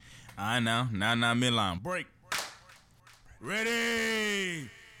I know. Now, midline. Break.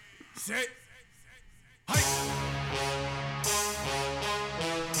 Ready. Set. Hike.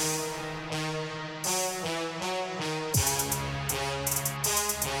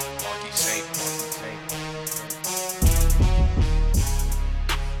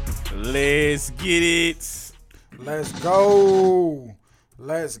 Let's get it. Let's go.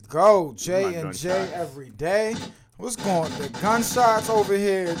 J and J every day. What's going? The gunshots over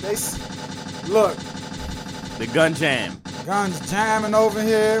here. Look. The gun jam. Guns jamming over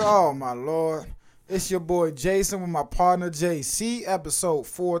here. Oh my Lord. It's your boy Jason with my partner JC. Episode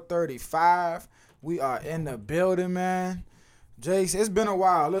 435. We are in the building, man. Jace, it's been a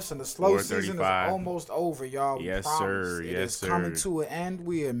while. Listen, the slow season is almost over, y'all. Yes, sir. It is coming to an end.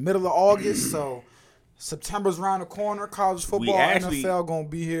 We in middle of August, so September's around the corner. College football, NFL gonna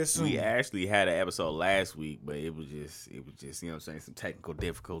be here soon. We actually had an episode last week, but it was just, you know what I'm saying, some technical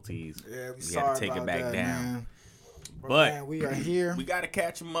difficulties. Yeah, we had to take it back down. Man. But man, we are here. We got to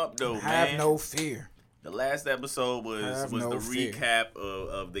catch them up, though, Have no fear. The last episode was the recap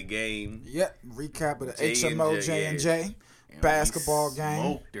of the game. Yep, recap of the HMO J&J basketball game.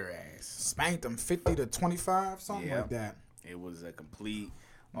 Smoked their ass. Spanked them 50-25, something like that. It was a complete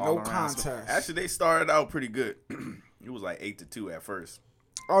no contest. Actually, they started out pretty good. It was like 8-2 at first.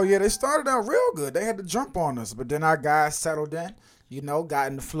 Oh, yeah, they started out real good. They had to jump on us, but then our guys settled in, got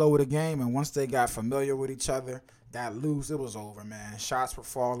in the flow of the game, and once they got familiar with each other, got loose, it was over, man. Shots were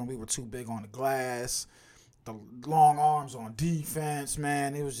falling. We were too big on the glass. The long arms on defense,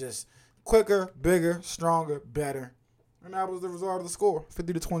 man. It was just quicker, bigger, stronger, better. And that was the result of the score,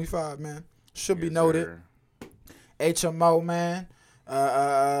 50-25, man. Should be noted. Sir. HMO, man.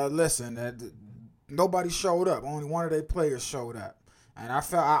 Listen, nobody showed up. Only one of their players showed up. And I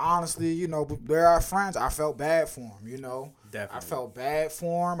honestly, they're our friends. I felt bad for them, Definitely. I felt bad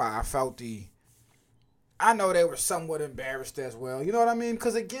for them. I know they were somewhat embarrassed as well. You know what I mean?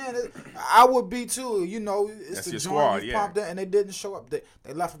 Because, again, I would be too. It's That's the your joint squad, you pumped in, and they didn't show up. They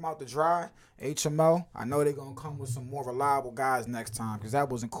left them out to dry. HMO, I know they're going to come with some more reliable guys next time because that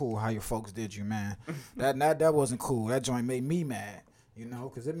wasn't cool how your folks did you, man. That wasn't cool. That joint made me mad.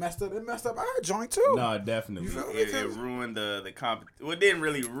 Because it messed up our joint too. No, definitely. It ruined the comp. Well, it didn't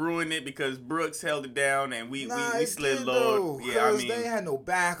really ruin it because Brooks held it down and we slid low. Yeah, they had no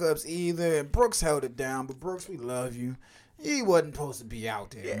backups either, and Brooks held it down. But Brooks, we love you. He wasn't supposed to be out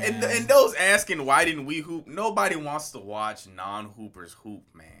there. Yeah, and those asking why didn't we hoop? Nobody wants to watch non-hoopers hoop,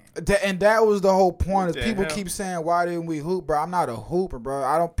 man. And that was the whole point. Is people keep saying, "Why didn't we hoop, bro?" I'm not a hooper,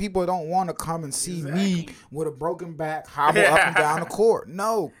 bro. People don't want to come and see me with a broken back hobble up and down the court.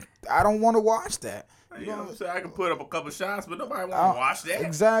 No, I don't want to watch that. You know what I'm saying? I can put up a couple shots, but nobody want to watch that.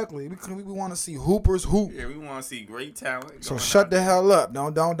 Exactly. We want to see hoopers hoop. Yeah, we want to see great talent. So shut the hell up.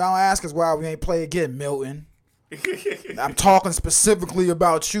 Don't ask us why we ain't play again, Milton. I'm talking specifically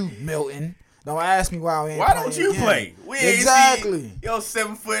about you, Milton. Don't ask me why we ain't Why playing don't you again. play? We ain't exactly. See your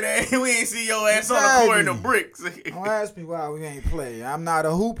 7 foot ass. We ain't see your ass on the court in the bricks. Don't ask me why we ain't play. I'm not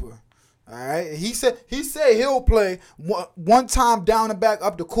a hooper. All right. He said he'll play one time down and back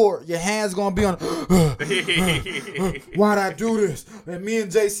up the court. Your hands gonna be on. Why'd I do this? And me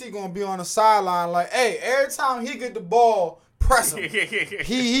and JC gonna be on the sideline like, hey, every time he get the ball, press him.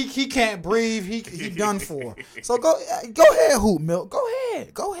 He can't breathe. He done for. So go ahead, hoop, Milk.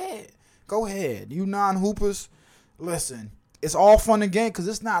 Go ahead. You non-hoopers, listen, it's all fun and game because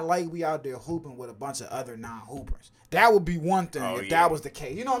it's not like we out there hooping with a bunch of other non-hoopers. That would be one thing if that was the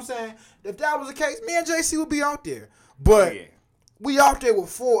case. You know what I'm saying? If that was the case, me and JC would be out there. But we out there with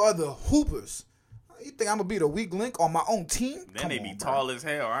 4 other hoopers. You think I'm going to be the weak link on my own team? Then they be tall as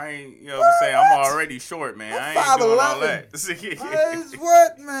hell. I ain't, you know what I'm saying? I'm already short, man. I ain't doing all that.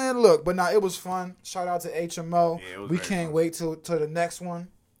 What, man? Look, but it was fun. Shout out to HMO. Yeah, we can't wait till the next one.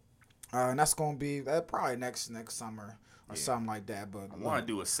 And that's gonna be probably next summer or something like that. But I want to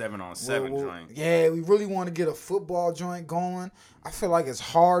do a 7-on-7 joint. Yeah, we really want to get a football joint going. I feel like it's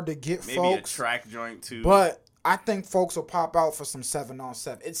hard to get maybe folks. A track joint too. But I think folks will pop out for some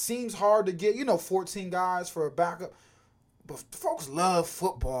 7-on-7. It seems hard to get, 14 guys for a backup. But folks love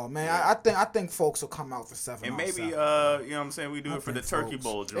football, man. Yeah. I think folks will come out for 7-on-7. And maybe, you know what I'm saying, we do it for the Turkey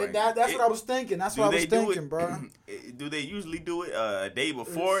Bowl joint. That's what I was thinking. That's what I was thinking, bro. Do they usually do it a day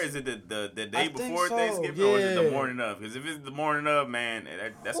before? Is it the day before Thanksgiving? Yeah. Or is it the morning of? Because if it's the morning of, man,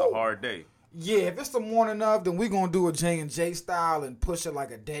 that's a hard day. Yeah, if it's the morning of, then we're going to do a J&J style and push it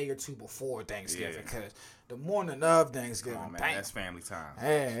like a day or two before Thanksgiving. Because the morning of Thanksgiving, man, that's family time.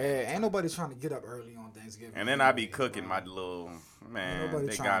 Hey, ain't nobody trying to get up early on Thanksgiving. And then I be cooking my little, man,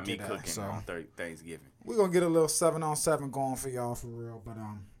 they got me cooking on Thanksgiving. We're going to get a little 7-on-7 going for y'all for real. But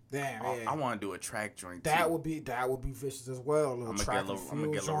Damn, I want to do a track joint. That would be vicious as well. I'm gonna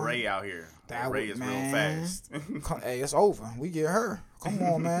get Lorraine out here. Ray is real fast. Hey, it's over. We get her. Come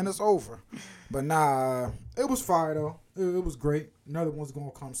on, man, it's over. But nah, it was fire though. It was great. Another one's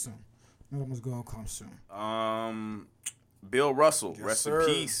gonna come soon. Bill Russell, Yes, rest sir. in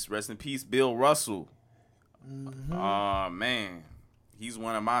peace. Rest in peace, Bill Russell. Mm-hmm. Man, he's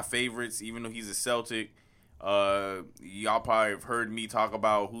one of my favorites. Even though he's a Celtic. Y'all probably have heard me talk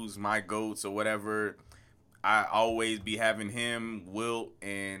about who's my GOATs or whatever. I always be having him, Wilt,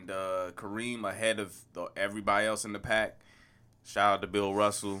 and Kareem ahead of everybody else in the pack. Shout out to Bill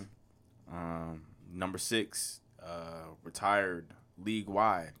Russell. Number 6, retired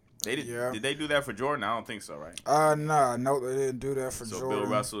league-wide. Did they do that for Jordan? I don't think so, right? No, they didn't do that for Jordan. So Bill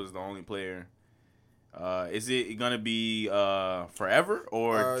Russell is the only player. Is it gonna be forever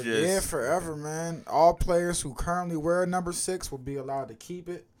or just? Yeah, forever, man. All players who currently wear number 6 will be allowed to keep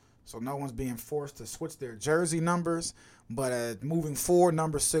it, so no one's being forced to switch their jersey numbers. But moving forward,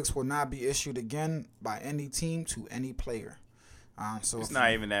 number 6 will not be issued again by any team to any player. So it's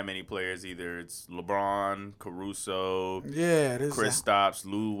not even that many players either. It's LeBron, Caruso, it is Kristaps,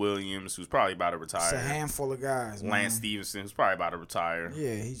 Lou Williams, who's probably about to retire. It's a handful of guys. Lance Stevenson, who's probably about to retire.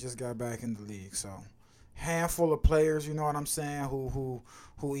 Yeah, he just got back in the league, so handful of players. You know what I'm saying? Who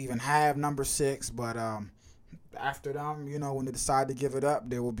even have number 6, but after them, when they decide to give it up,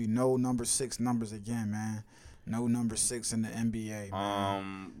 there will be no number 6 numbers again, man. No number 6 in the NBA.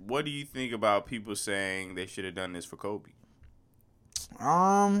 Man. What do you think about people saying they should have done this for Kobe?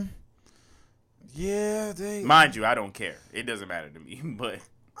 Yeah, Mind you, I don't care. It doesn't matter to me, but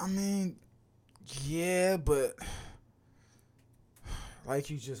I mean, yeah, but like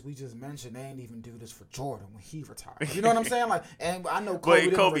we just mentioned, they ain't even do this for Jordan when he retired. You know what I'm saying? Like, and I know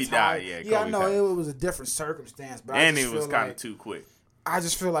Kobe died. Yeah, I know it was a different circumstance, but and it was kind of too quick. I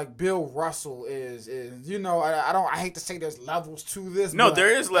just feel like Bill Russell is I hate to say there's levels to this. No, there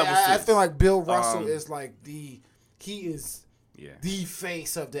is levels to I this. feel like Bill Russell is like he is the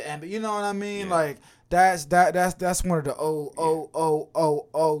face of the NBA. You know what I mean? Yeah. Like that's one of the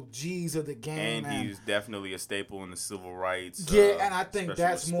OGs of the game. And he's definitely a staple in the civil rights. Yeah, and I think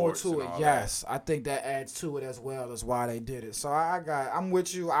that's more to it. Yes, I think that adds to it as well as why they did it. So I'm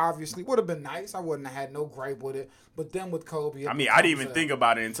with you. Obviously, would have been nice. I wouldn't have had no gripe with it. But then with Kobe, I didn't even think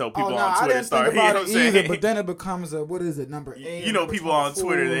about it until people on Twitter started. I didn't think about it either. But then it becomes number 8. People on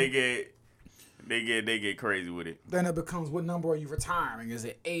Twitter they get crazy with it. Then it becomes, what number are you retiring? Is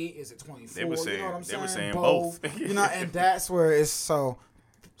it 8? Is it 24? They were saying, you know what I'm saying? They were saying both. And that's where it's so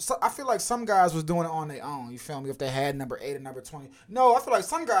I feel like some guys was doing it on their own. You feel me? If they had number 8 and number 20. No, I feel like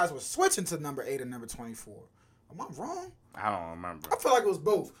some guys were switching to number 8 and number 24. Am I wrong? I don't remember. I feel like it was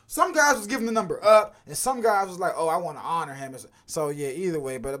both. Some guys was giving the number up, and some guys was like, oh, I want to honor him. So, yeah, either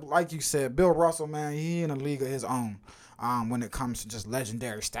way. But like you said, Bill Russell, man, he in a league of his own when it comes to just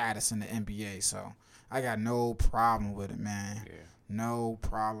legendary status in the NBA. So, I got no problem with it, man. Yeah. No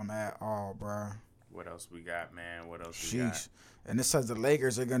problem at all, bro. What else we got, man? What else we got? And it says the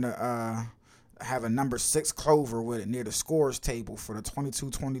Lakers are going to have a number 6 clover with it near the scores table for the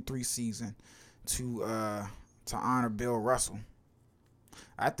 22-23 season to honor Bill Russell.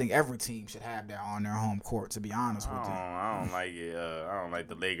 I think every team should have that on their home court, to be honest with you. I don't like it. I don't like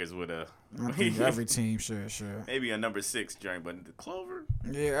the Lakers with a... I think every team should. Maybe a number 6 joint, but the clover?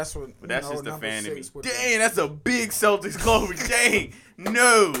 Yeah, that's what... But that's just the fan in me. Dang, that's a big Celtics clover. Dang.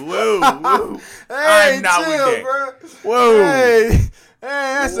 No. Whoa. Hey, I'm not chill, with that. Bro. Whoa. Hey,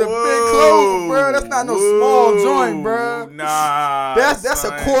 that's a big clover, bro. That's not no small joint, bro. Nah. That's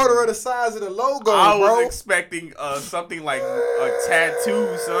a quarter of the size of the logo, bro. I was expecting something like a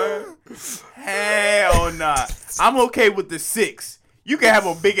tattoo, son. Hell nah. I'm okay with the 6. You can have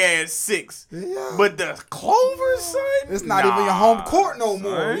a big ass 6. Yeah. But the clover, son? It's not even your home court no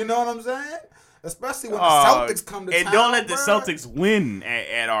more. Son. You know what I'm saying? Especially when the Celtics come to town. And don't let the Celtics win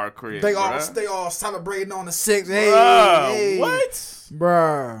at our crib. They all celebrating on the 6. Hey. What?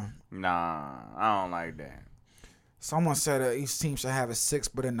 Bruh. Nah, I don't like that. Someone said each team should have a 6,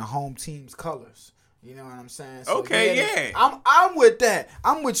 but in the home team's colors. You know what I'm saying? So okay, yeah. I'm with that.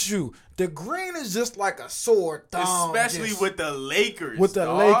 I'm with you. The green is just like a sore thumb. Especially with the Lakers. With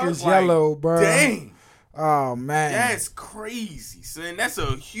the Lakers yellow, bro. Dang. Oh, man. That's crazy, son. That's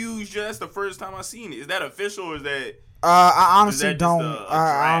that's the first time I've seen it. Is that official or is that... I honestly don't.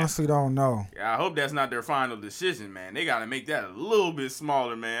 I honestly don't know. Yeah, I hope that's not their final decision, man. They got to make that a little bit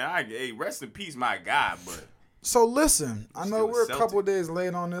smaller, man. Hey, rest in peace, my guy, but... So listen, I know we're a couple of days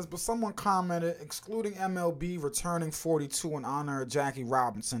late on this, but someone commented, excluding MLB returning 42 in honor of Jackie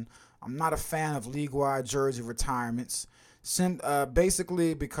Robinson, I'm not a fan of league-wide jersey retirements.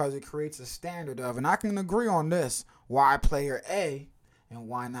 Basically because it creates a standard of, and I can agree on this, why player A and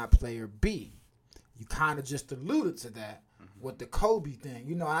why not player B. You kind of just alluded to that with the Kobe thing.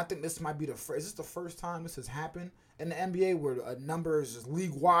 You know, I think this might be is this the first time this has happened in the NBA where a number is just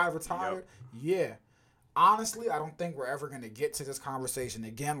league-wide retired? Yep. Yeah. Honestly, I don't think we're ever going to get to this conversation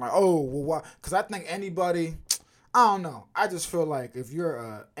again. Like, oh, well, why? Because I think anybody, I don't know. I just feel like if you're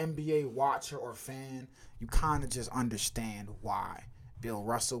a NBA watcher or fan, you kind of just understand why Bill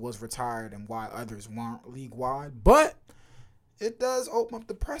Russell was retired and why others weren't league-wide. But it does open up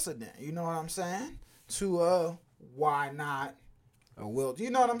the precedent, you know what I'm saying? To why not Will, you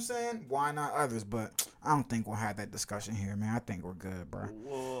know what I'm saying? Why not others? But I don't think we'll have that discussion here, man. I think we're good, bro.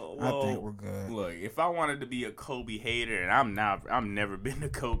 Well, I think we're good. Look, if I wanted to be a Kobe hater, and I've never been a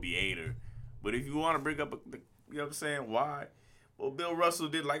Kobe hater, but if you want to bring up, you know what I'm saying? Why? Well, Bill Russell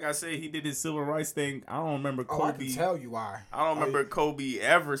did, like I said, he did his civil rights thing. I don't remember Kobe. I can tell you why. I don't remember Kobe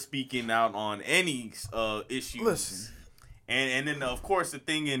ever speaking out on any issues. Listen. And then, of course, the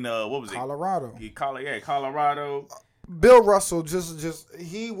thing in, what was it? Colorado. Colorado. Bill Russell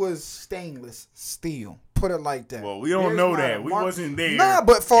he was stainless steel. Put it like that. Well, we don't know that. We wasn't there. Nah,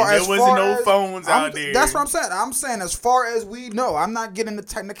 but there wasn't no phones out there. That's what I'm saying. I'm saying as far as we know, I'm not getting the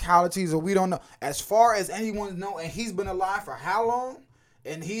technicalities or we don't know. As far as anyone know, and he's been alive for how long?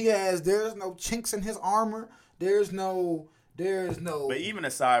 And there's no chinks in his armor. There's no. But even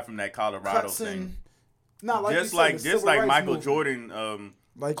aside from that Colorado thing, not like just like Michael Jordan,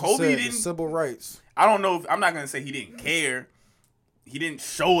 like Kobe you said, didn't. Civil rights. I don't know. I'm not gonna say he didn't care. He didn't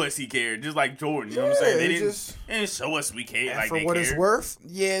show us he cared, just like Jordan. You know what I'm saying? They didn't show us we cared. Like for what it's worth,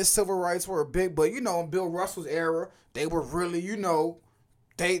 yeah, civil rights were big, but in Bill Russell's era, they were really,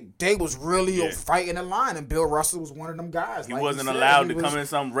 they was really fighting the line, and Bill Russell was one of them guys. He wasn't allowed to come in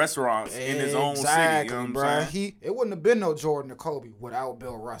some restaurants in his own city. You know what I'm saying? It wouldn't have been no Jordan or Kobe without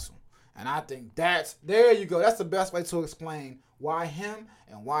Bill Russell, and I think there you go. That's the best way to explain why him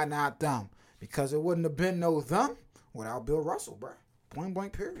and why not them, because it wouldn't have been no them without Bill Russell, bro. Point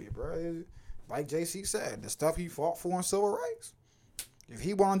blank period, bro. Like JC said, the stuff he fought for in civil rights. If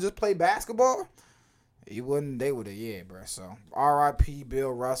he wanted to just play basketball, he wouldn't. They would have, bro. So R.I.P.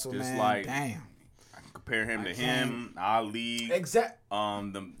 Bill Russell, just man. Like, damn. I can compare him to him, Ali. Exact.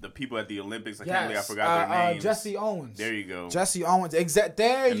 The people at the Olympics. I can't believe I forgot their names. Jesse Owens. There you go. Jesse Owens. Exact.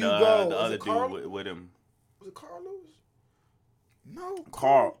 There you go. The other dude with him. Was it Carl Lewis? No.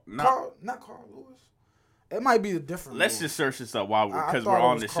 Not Carl Lewis. It might be a different. Let's just search this up because we're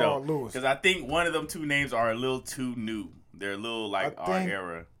on the show. Because I think one of them two names are a little too new. They're a little like our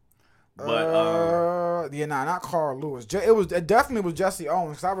era. But not Carl Lewis. It definitely was Jesse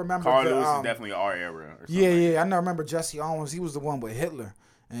Owens. Cause I remember Carl Lewis is definitely our era. I know. I remember Jesse Owens. He was the one with Hitler,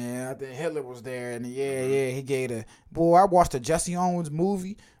 and I think Hitler was there. And he gave I watched the Jesse Owens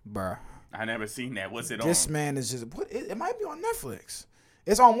movie, bruh. I never seen that. What's it on? This man is just it might be on Netflix.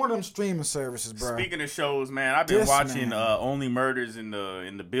 It's on one of them streaming services, bro. Speaking of shows, man, I've been watching Only Murders in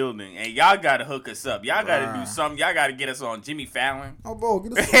the Building, and y'all gotta hook us up. Y'all gotta do something. Y'all gotta get us on Jimmy Fallon. Oh, bro,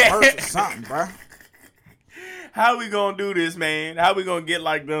 get us some merch or something, bro. How we gonna do this, man? How we gonna get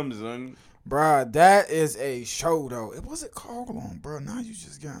like them, son? Bro, that is a show, though. It wasn't Carl on, bro. Now you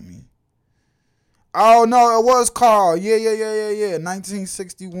just got me. Oh no, it was Carl. Yeah.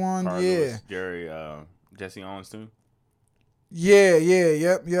 1961. Carl yeah. Lewis, Jerry, Jesse Owens too. Yeah,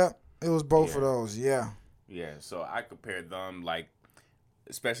 yep. It was both of those, yeah. Yeah, so I compared them, like,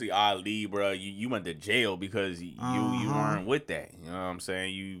 especially Ali, bro. You went to jail because you weren't with that. You know what I'm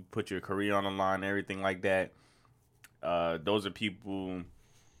saying? You put your career on the line, everything like that. Those are people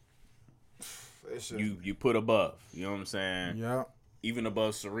you put above. You know what I'm saying? Yeah. Even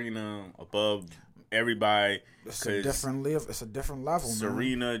above Serena, above everybody. It's a different level,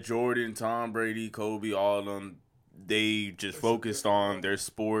 Serena, man. Jordan, Tom Brady, Kobe, all of them. They just focused on their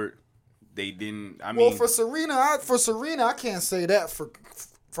sport. They didn't. Well, for Serena, I can't say that.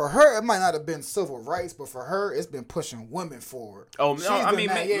 For her, it might not have been civil rights, but for her, it's been pushing women forward. Oh no,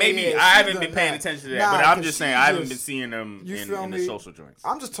 maybe I haven't been paying attention to that, but I'm just saying I haven't been seeing them in the social joints.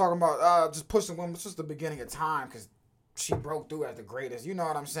 I'm just talking about just pushing women. It's just the beginning of time because she broke through as the greatest. You know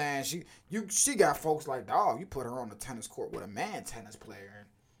what I'm saying? She got folks like, oh, you put her on the tennis court with a man tennis player.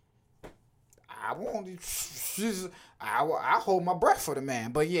 I hold my breath for the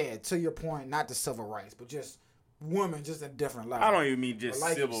man. But yeah, to your point, not the civil rights, but just women, just a different level. I don't even mean just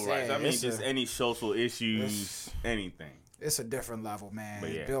civil rights. I mean just any social issues, anything. It's a different level, man.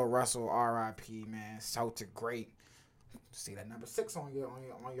 Yeah. Bill Russell, R.I.P., man. Celtic great. See that number 6 on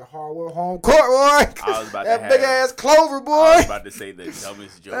your hardwood home court, boy. I was about that to big have, ass clover, boy. I was about to say the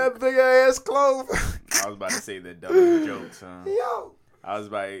dumbest joke. That big ass clover. I was about to say the dumbest joke, son. Yo. I was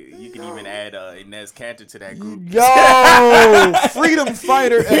about you can even add Inez Cantor to that group. Yo, freedom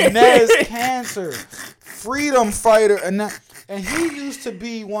fighter Inez Cantor. Freedom fighter and he used to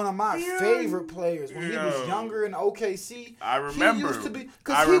be one of my favorite players when he was younger in OKC. I remember. He used to be,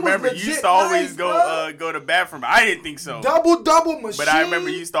 I remember you used to always go to bat for him. I didn't think so. Double machine. But I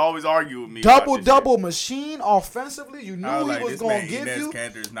remember you used to always argue with me. Double machine offensively. You knew like, he was going to give Inez you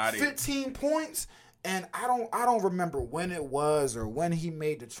Cantor's not 15 points. And I don't remember when it was or when he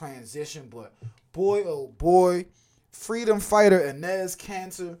made the transition, but boy, oh boy, freedom fighter Inez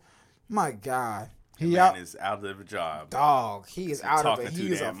Cantor, my God. He is out of a job. Dog, he is out of it.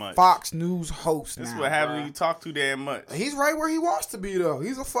 He is a much. Fox News host now. That's what happens when you talk too damn much. He's right where he wants to be, though.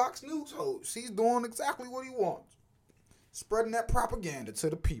 He's a Fox News host. He's doing exactly what he wants. Spreading that propaganda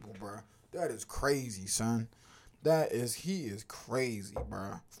to the people, bro. That is crazy, son. He is crazy,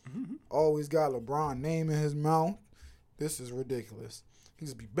 bro. Mm-hmm. Always got LeBron name in his mouth. This is ridiculous. He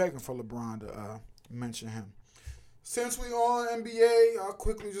just be begging for LeBron to mention him. Since we on NBA, I'll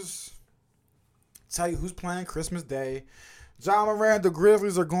quickly just tell you who's playing Christmas Day. Ja Morant, the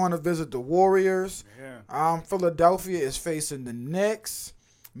Grizzlies are going to visit the Warriors. Yeah. Philadelphia is facing the Knicks.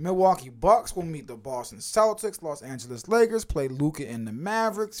 Milwaukee Bucks will meet the Boston Celtics. Los Angeles Lakers play Luka and the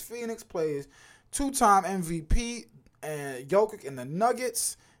Mavericks. Phoenix plays two-time MVP and Jokic and the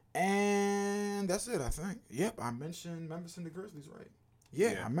Nuggets. And that's it, I think. Yep, I mentioned Memphis and the Grizzlies, right?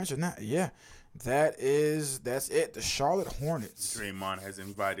 Yeah, I mentioned that. Yeah, that's it. The Charlotte Hornets. Draymond has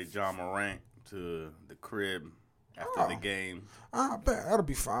invited Ja Morant to the crib after the game. I bet that'll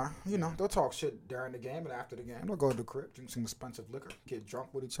be fine. You know, they'll talk shit during the game and after the game. They'll go to the crib, drink some expensive liquor, get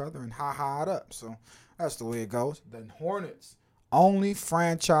drunk with each other, and ha it up. So that's the way it goes. The Hornets, only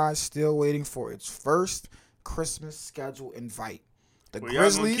franchise still waiting for its first Christmas schedule invite. The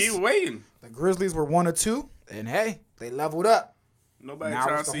Grizzlies keep waiting. The Grizzlies were 1-2, and hey, they leveled up. Nobody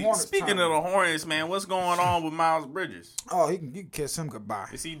trying to see. Speaking of the Hornets, man, what's going on with Miles Bridges? Oh, you can kiss him goodbye.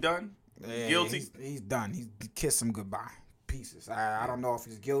 Is he done? Yeah, guilty? He's done. He kissed him goodbye. Pieces. I don't know if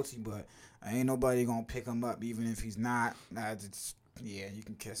he's guilty, but ain't nobody gonna pick him up even if he's not. You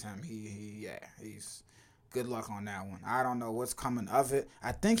can kiss him. He's good luck on that one. I don't know what's coming of it.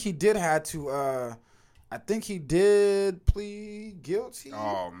 I think he did plead guilty.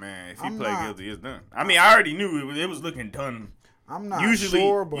 Oh man, if he pled guilty, it's done. I mean, I already knew it was looking done. I'm not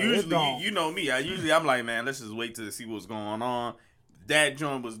sure, but usually, you know me. I'm like, man, let's just wait to see what's going on. That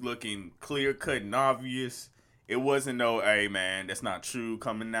joint was looking clear cut and obvious. It wasn't no, hey man, that's not true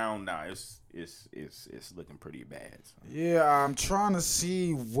coming down. Nah, it's looking pretty bad. So. Yeah, I'm trying to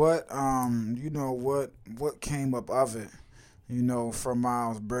see what what came up of it. For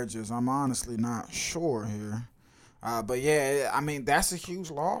Miles Bridges. I'm honestly not sure here. But yeah, I mean, that's a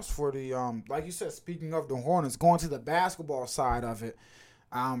huge loss for the, like you said, speaking of the Hornets, going to the basketball side of it,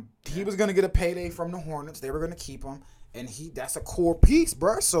 he was going to get a payday from the Hornets. They were going to keep him, and that's a core piece,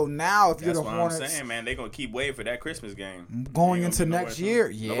 bro. So now if you're the Hornets. That's what I'm saying, man. They're going to keep waiting for that Christmas game. Going into next year,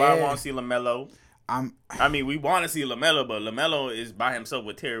 yeah. Nobody want to see LaMelo. We want to see LaMelo, but LaMelo is by himself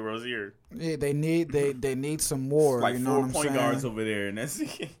with Terry Rozier. Yeah, they need some more. It's like you know 4 point guards over there, and that's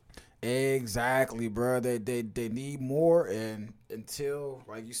exactly, bro. They need more, and until,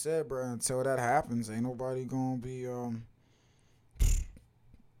 like you said, bro, until that happens, ain't nobody gonna be ain't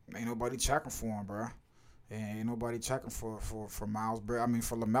nobody checking for him, bro. Ain't nobody checking for Miles Bridges. I mean,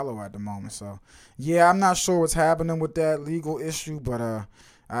 for LaMelo at the moment. So yeah, I'm not sure what's happening with that legal issue, but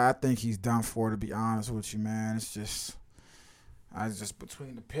I think he's done for, to be honest with you, man. It's just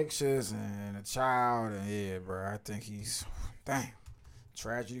between the pictures and the child, and yeah, bro, I think he's,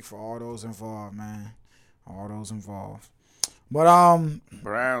 tragedy for all those involved, man. All those involved. But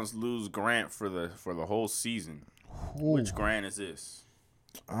Browns lose Grant for the whole season. Ooh. Which Grant is this?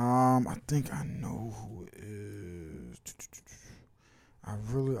 I think I know who it is. I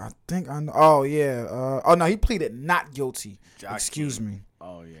think I know. Oh yeah. No, he pleaded not guilty. Excuse me.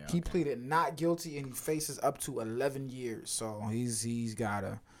 Oh yeah. He pleaded not guilty, and he faces up to 11 years. So he's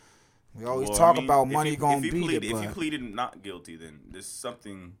gotta. We always talk about money gonna beat it, but if he pleaded not guilty, then there's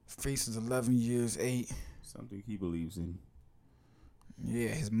something. Faces 11 years, 8. Something he believes in. Yeah,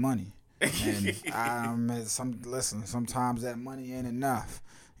 his money. And sometimes that money ain't enough.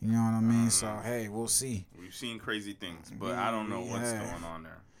 You know what I mean? So hey, we'll see. We've seen crazy things, but I don't know what's going on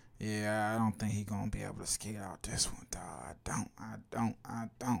there. Yeah, I don't think he's gonna be able to skate out this one, dog. I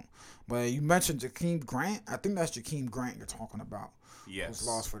don't. But you mentioned Jakeem Grant. I think that's Jakeem Grant you're talking about. Yes. Who's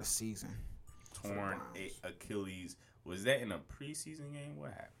lost for the season. Torn Achilles. Was that in a preseason game?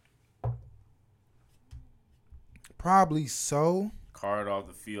 What happened? Probably so. Card off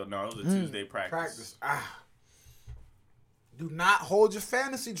the field. No, it was a Tuesday practice. Do not hold your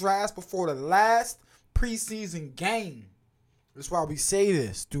fantasy drafts before the last preseason game. That's why we say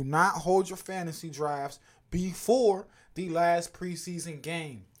this. Do not hold your fantasy drafts before the last preseason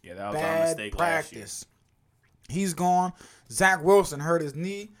game. Yeah, that was our mistake last year. He's gone. Zach Wilson hurt his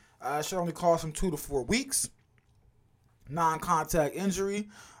knee. Should only cost him 2 to 4 weeks. Non-contact injury.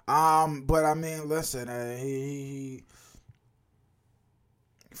 But I mean, listen, he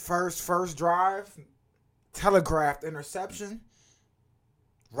first drive, telegraphed interception.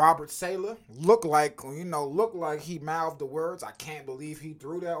 Robert Saleh looked like he mouthed the words. I can't believe he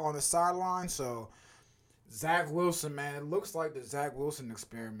threw that on the sideline. So Zach Wilson, man, it looks like the Zach Wilson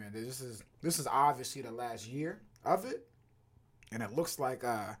experiment. This is obviously the last year of it, and it looks like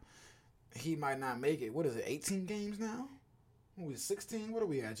he might not make it. What is it? 18 games now? What was 16? What are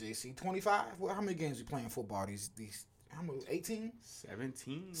we at, JC? 25? How many games we playing football? These how many? 18?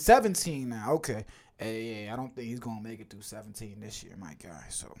 17. 17 now. Okay. Hey, I don't think he's gonna make it through 17 this year, my guy.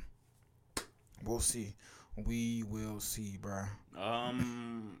 So we'll see. We will see, bro.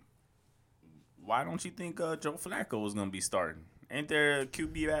 Why don't you think Joe Flacco was gonna be starting? Ain't there a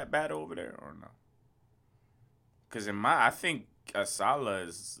QB battle over there or no? Because I think Saleh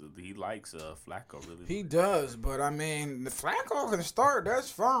he likes Flacco really. He does, but I mean, the Flacco can start. That's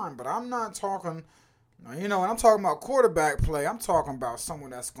fine, but I'm not talking. You know, when I'm talking about quarterback play, I'm talking about someone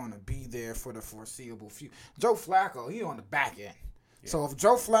that's going to be there for the foreseeable future. Joe Flacco, he on the back end. Yeah. So if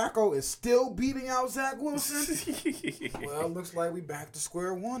Joe Flacco is still beating out Zach Wilson, well, it looks like we back to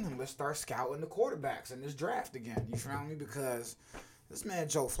square one, and let's start scouting the quarterbacks in this draft again. You feel me? Because this man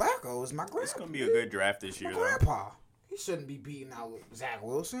Joe Flacco is my grandpa. It's going to be a good draft this year, my grandpa. He shouldn't be beating out Zach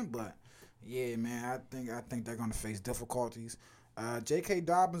Wilson, but yeah, man, I think they're going to face difficulties. J.K.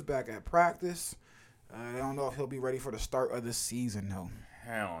 Dobbins back at practice. I don't know if he'll be ready for the start of the season, though.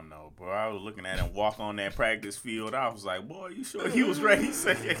 Hell no, bro. I was looking at him walk on that practice field. I was like, boy, you sure he was ready?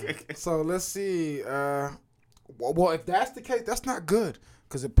 So let's see. Well, if that's the case, that's not good.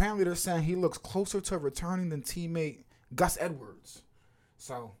 Because apparently they're saying he looks closer to returning than teammate Gus Edwards.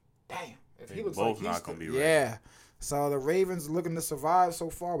 So, damn. If he looks both like not going to be ready. Yeah. So the Ravens looking to survive so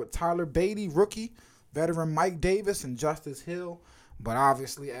far with Tyler Beatty, rookie, veteran Mike Davis, and Justice Hill. But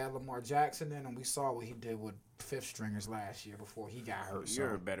obviously, add Lamar Jackson in, and we saw what he did with fifth stringers last year before he got hurt.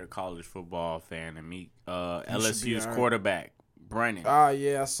 You're a better college football fan than me. LSU's quarterback, Brennan.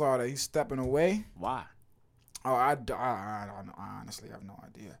 Yeah, I saw that. He's stepping away. Why? Oh, I honestly have no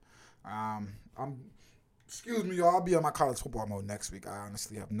idea. Excuse me, y'all. I'll be on my college football mode next week. I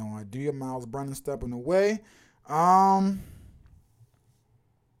honestly have no idea. Miles Brennan stepping away.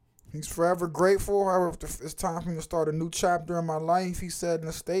 He's forever grateful. However, it's time for me to start a new chapter in my life, he said in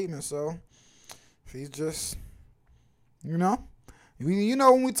a statement. So, if he's just, when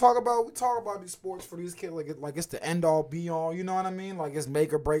we talk about these sports for these kids, like it's the end all be all. You know what I mean? Like it's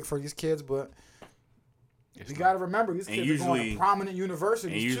make or break for these kids. But you got to remember, these kids are going to prominent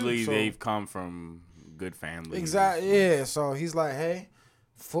universities. And usually they've come from good families. Exactly. Yeah. So he's like, hey,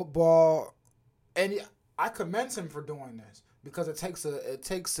 football, and I commend him for doing this. Because it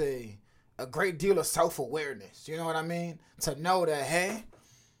takes a great deal of self-awareness, you know what I mean? To know that, hey,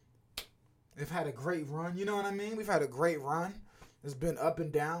 they've had a great run, you know what I mean? We've had a great run. It's been up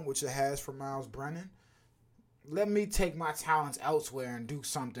and down, which it has for Miles Brennan. Let me take my talents elsewhere and do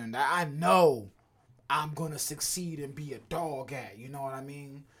something that I know I'm going to succeed and be a dog at, you know what I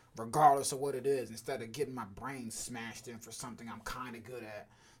mean? Regardless of what it is, instead of getting my brain smashed in for something I'm kind of good at.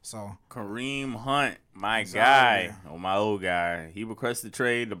 So Kareem Hunt, my guy, my old guy, he requested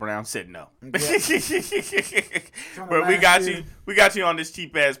trade. The Browns said no. Yeah. But we got you on this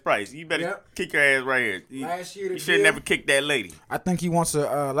cheap ass price. You better kick your ass right here. Last year, you should have never kicked that lady. I think he wants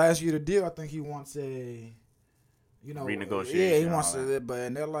a last year the deal. I think he wants a renegotiation. Yeah, he wants it, but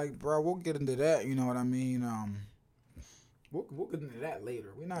and they're like, bro, we'll get into that. You know what I mean? We'll get into that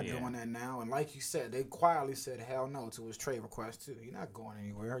later. We're not doing that now. And like you said, they quietly said hell no to his trade request too. He's not going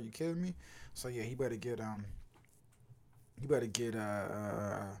anywhere. Are you kidding me? So yeah, he better get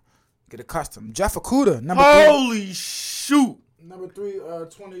accustomed. Jeff Okudah, number 3. Holy shoot. Number 3,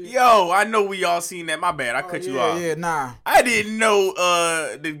 20. Yo, I know we all seen that. My bad. I cut you off. Yeah, nah. I didn't know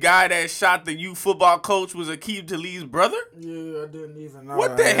the guy that shot the youth football coach was Aqib Talib's brother. Yeah, I didn't even know.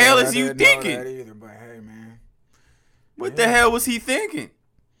 What the hell is you thinking? Know that either, but hey, man. What the hell was he thinking?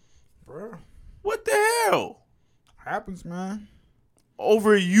 Bro. What the hell? Happens, man.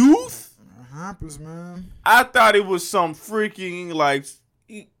 Over youth? It happens, man. I thought it was some freaking,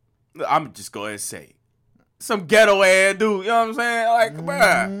 I'm just going to say, some ghetto ass dude. You know what I'm saying? Like,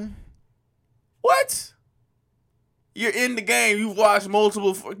 bruh. What? You're in the game. You've watched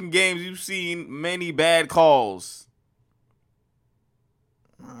multiple fucking games. You've seen many bad calls.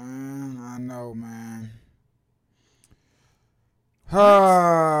 I know, man.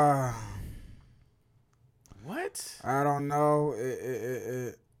 What? I don't know.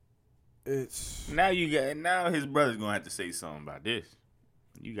 It's now his brother's gonna have to say something about this.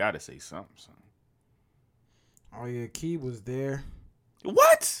 You gotta say something. Oh yeah, Key was there.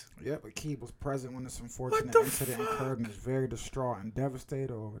 What? Yep, Key was present when this unfortunate incident occurred and is very distraught and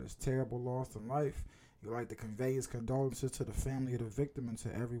devastated over this terrible loss of life. He would like to convey his condolences to the family of the victim and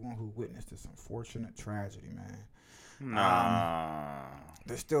to everyone who witnessed this unfortunate tragedy, man. Nah.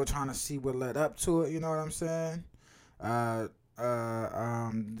 They're still trying to see what led up to it, you know what I'm saying?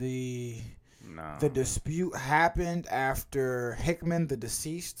 The dispute happened after Hickman, the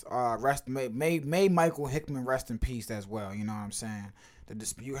deceased, made Michael Hickman rest in peace as well, you know what I'm saying? The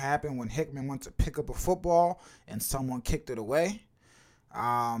dispute happened when Hickman went to pick up a football and someone kicked it away.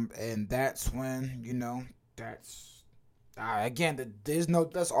 And that's when, you know, that's all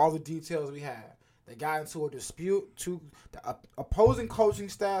the details we have. They got into a dispute. The opposing coaching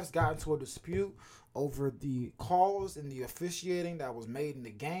staffs got into a dispute over the calls and the officiating that was made in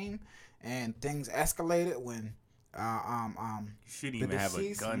the game, and things escalated when shouldn't even have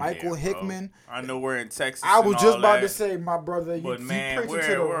a gun Michael there, Hickman. I know we're in Texas. I was just about to say, my brother, you preaching to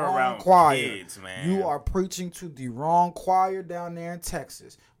the wrong choir. Kids, man. You are preaching to the wrong choir down there in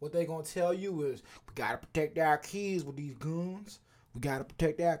Texas. What they gonna tell you is we gotta protect our kids with these guns. We gotta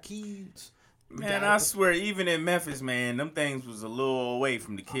protect our kids. Man, I swear, even in Memphis, man, them things was a little away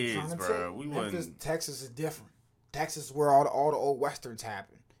from the kids, bro. Texas is different. Texas is where all the old westerns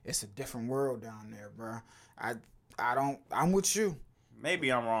happen. It's a different world down there, bro. I'm with you.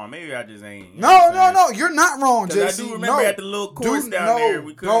 Maybe I'm wrong. Maybe I just ain't. No. You're not wrong, JC. I do remember at the little course down there,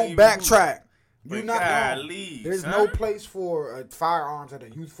 we couldn't don't backtrack. You're not wrong. Leave, There's no place for firearms at a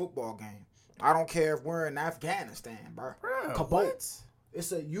youth football game. I don't care if we're in Afghanistan, bro. What?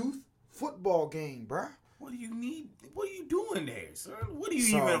 It's a youth football game, bro. What do you need? What are you doing there, son? What are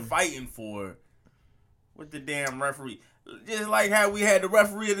you even fighting for with the damn referee? Just like how we had the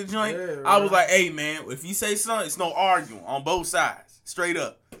referee at the joint, I was like, "Hey, man, if you say something, it's no arguing on both sides, straight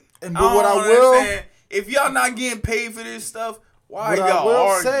up." And but what I will, if y'all not getting paid for this stuff, why y'all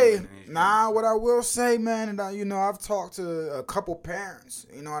arguing? What I will say, man, and I've talked to a couple parents.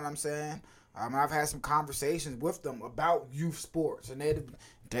 You know what I'm saying? I've had some conversations with them about youth sports, and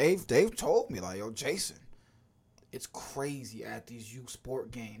they've told me, like, yo, Jason, it's crazy at these youth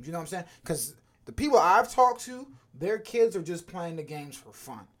sport games. You know what I'm saying? Because the people I've talked to, their kids are just playing the games for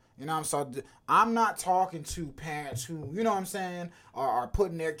fun. You know what I'm saying? I'm not talking to parents who, you know what I'm saying, are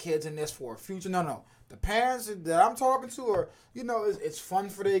putting their kids in this for a future. No. The parents that I'm talking to are, it's fun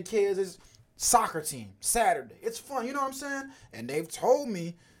for their kids. It's soccer team, Saturday. It's fun, you know what I'm saying? And they've told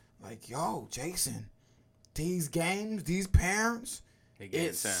me, like, yo, Jason, these games, these parents,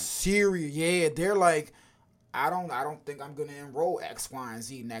 it's serious. Yeah, they're like, I don't think I'm gonna enroll X, Y, and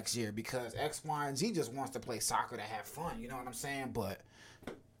Z next year because X, Y, and Z just wants to play soccer to have fun. You know what I'm saying? But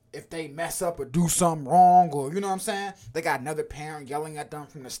if they mess up or do something wrong, or you know what I'm saying, they got another parent yelling at them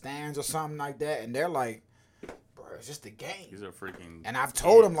from the stands or something like that, and they're like, bro, it's just a game. These are freaking. And I've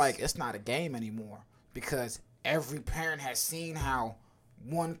told them, like, it's not a game anymore because every parent has seen how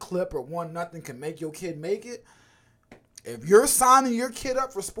one clip or 1-0 can make your kid make it. If you're signing your kid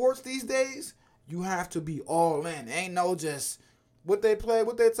up for sports these days, you have to be all in. Ain't no just what they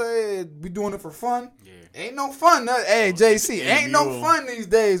say, we doing it for fun. Yeah. Ain't no fun. Hey, JC, ain't no fun these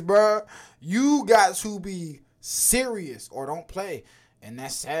days, bro. You got to be serious or don't play. And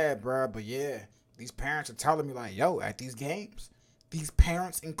that's sad, bro. But yeah, these parents are telling me, like, yo, at these games, these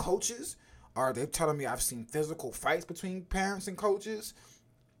parents and coaches, they're telling me I've seen physical fights between parents and coaches.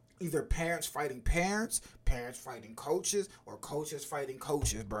 Either parents fighting parents fighting coaches, or coaches fighting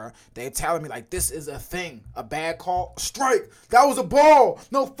coaches, bro. They're telling me, like, this is a thing. A bad call, strike. That was a ball.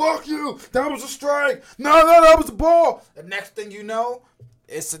 No, fuck you. That was a strike. No, that was a ball. The next thing you know,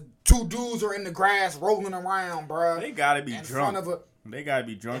 it's two dudes are in the grass rolling around, bro. They gotta be drunk. They gotta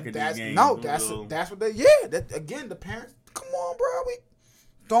be drunk at these games. No, that's what they. Yeah, again, the parents. Come on, bro. We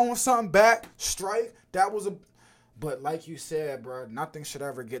throwing something back. Strike. That was a. But like you said, bro, nothing should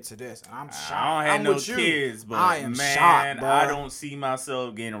ever get to this. And I'm shocked. I don't have no kids, but I am shocked, bro. I don't see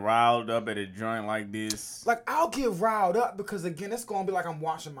myself getting riled up at a joint like this. Like, I'll get riled up because, again, it's going to be like I'm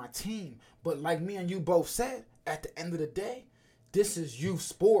watching my team. But like me and you both said, at the end of the day, this is youth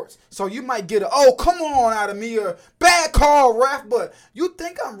sports. So you might get come on out of me, or bad call, ref. But you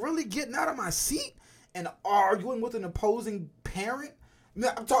think I'm really getting out of my seat and arguing with an opposing parent. Man,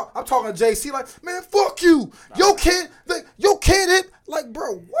 I'm talking to JC like, man, fuck you. Your kid hit, like,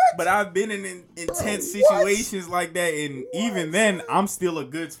 bro, what? But I've been in intense situations like that, and even then, I'm still a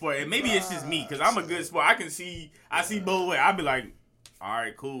good sport. And maybe it's just me, because I'm a good sport. I see both ways. I'll be like, all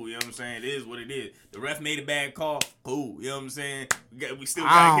right, cool, you know what I'm saying? It is what it is. The ref made a bad call, cool, you know what I'm saying? We still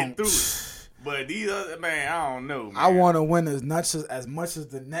got to get through it. But these other, man, I don't know, man. I want to win as much as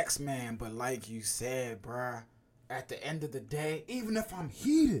the next man, but like you said, bruh, at the end of the day, even if I'm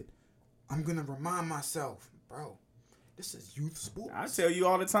heated, I'm going to remind myself, bro, this is youth sports. I tell you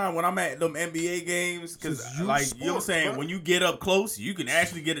all the time when I'm at them NBA games, because, like, sports, you know what I'm saying, bro. When you get up close, you can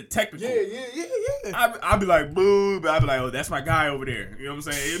actually get a technical. Yeah. I'll be like, boo, but I'll be like, oh, that's my guy over there. You know what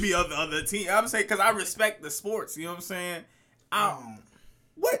I'm saying? It'll be other team. I'm saying, because I respect the sports, you know what I'm saying?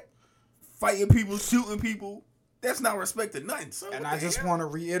 What? Fighting people, shooting people, that's not respecting nothing, son. And I just want to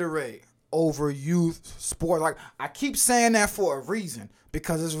reiterate, over youth sport. Like, I keep saying that for a reason,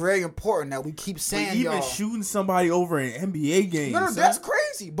 because it's very important that we keep saying, but even shooting somebody over an NBA game. No, that's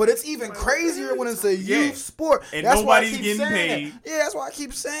crazy. But it's even crazier when it's a youth sport. And that's nobody's getting paid. Yeah, that's why I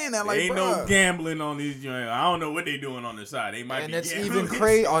keep saying that. Like, ain't no gambling on these joints. I don't know what they doing on the side. They might be it's gambling. even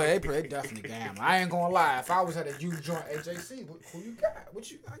crazy. Oh, they definitely gamble. I ain't gonna lie. If I was at a youth joint at JC, who you got?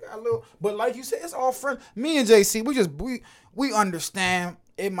 I got a little. But like you said, it's all friends. Me and JC, we understand.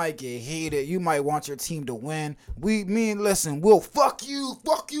 It might get heated. You might want your team to win. Listen, we'll fuck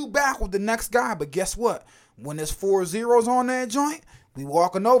you back with the next guy. But guess what? When there's 4 zeros on that joint, we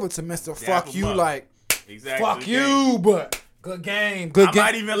walking over to Mr. Fuck You like, exactly, fuck you, but good game. I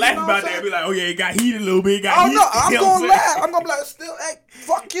might even laugh about that. Be like, oh yeah, it got heated a little bit. No, I'm gonna laugh. I'm gonna be like, still, hey,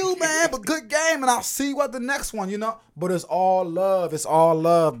 fuck you, man, but good game, and I'll see what the next one, you know. But it's all love.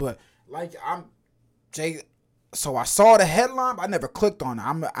 But like So I saw the headline, but I never clicked on it.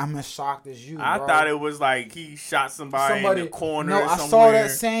 I'm as shocked as you. I thought it was like he shot somebody in the corner. No, I saw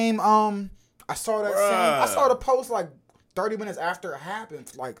that same. I saw the post like 30 minutes after it happened.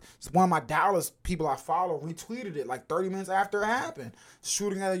 Like, one of my Dallas people I follow retweeted it like 30 minutes after it happened.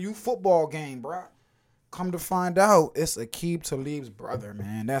 Shooting at a youth football game, bro. Come to find out, it's Aqib Talib's brother,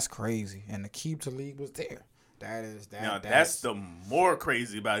 man. That's crazy. And Aqib Talib was there. That's the more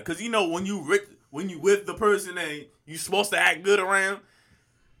crazy about it, because you know when you with the person and you supposed to act good around,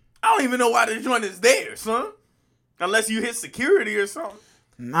 I don't even know why the joint is there, son. Unless you hit security or something.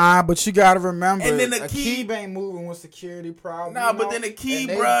 Nah, but you gotta remember, and then Aqib ain't moving with security problems. Nah, but then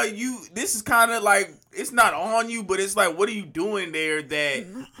Aqib, bro, this is kind of like, it's not on you, but it's like, what are you doing there that...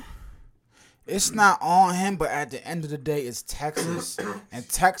 It's not on him, but at the end of the day, it's Texas. And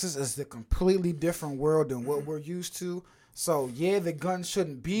Texas is a completely different world than what we're used to. So, yeah, the gun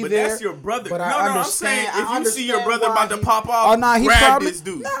shouldn't be there. But that's your brother. But I'm saying, if you see your brother about to pop off, grab this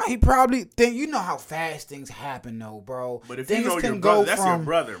dude. Nah, he probably... You know how fast things happen, though, bro. But if you know your brother, that's your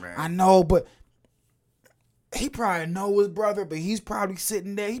brother, man. I know, but... He probably know his brother, but he's probably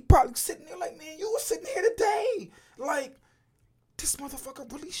sitting there. He probably sitting there like, man, you were sitting here today. Like... This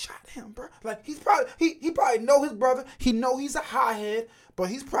motherfucker really shot him, bro. Like, he probably know his brother. He know he's a hothead, but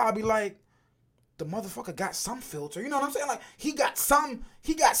he's probably like, the motherfucker got some filter. You know what I'm saying? Like, he got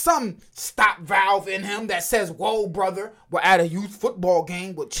some stop valve in him that says, whoa, brother, we're at a youth football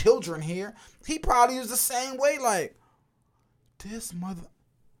game with children here. He probably is the same way, like, this mother...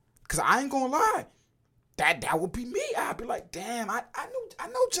 Because I ain't gonna lie. That would be me. I'd be like, damn, I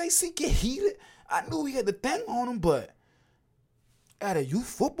know JC get heated. I knew he had the thing on him, but... At a youth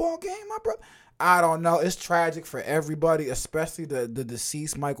football game, my brother? I don't know. It's tragic for everybody, especially the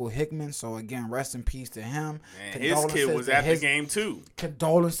deceased Michael Hickman. So, again, rest in peace to him. Man, his kid was at the game, too.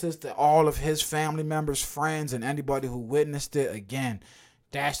 Condolences to all of his family members, friends, and anybody who witnessed it. Again,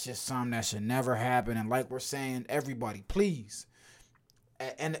 that's just something that should never happen. And like we're saying, everybody, please.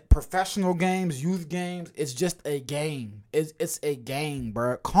 And professional games, youth games, it's just a game. It's a game,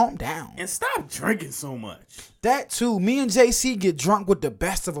 bro. Calm down. And stop drinking so much. That too. Me and JC get drunk with the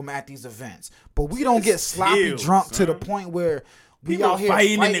best of them at these events. But we don't get sloppy drunk to the point where we people out here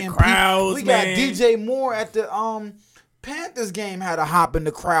fighting in the crowds, We got DJ Moore at the Panthers game had to hop in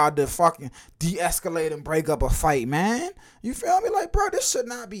the crowd to fucking de-escalate and break up a fight, man. You feel me? Like, bro, this should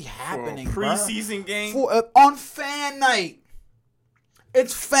not be happening, for a preseason game? On fan night.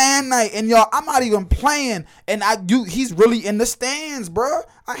 It's fan night, and y'all, I'm not even playing, and he's really in the stands, bro.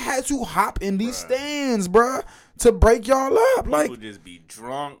 I had to hop in these stands, bro, to break y'all up. People just be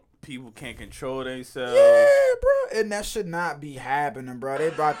drunk. People can't control themselves. Yeah, bro, and that should not be happening, bro.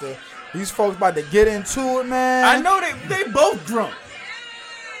 These folks about to get into it, man. I know they both drunk.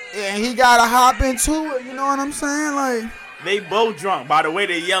 And he gotta hop into it, you know what I'm saying? Like, They both drunk. By the way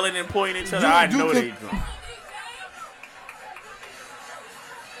they yelling and pointing at each other, I know they drunk.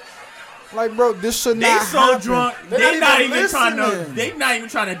 Like, bro, this should They not so happen. drunk. They not even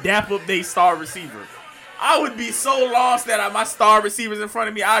trying to dap up their star receiver. I would be so lost that my star receivers in front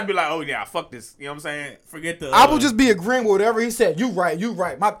of me, I'd be like, oh yeah, fuck this. You know what I'm saying? Forget the. I would just be agreeing with whatever he said. You right. You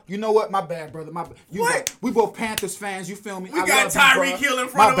know what? My bad, brother. You what? Right. We both Panthers fans. You feel me? We got Tyreek Hill in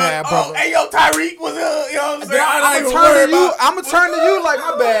front my of bad, us. brother. Oh, hey yo, Tyreek was you know what I'm saying? I'm gonna turn to you like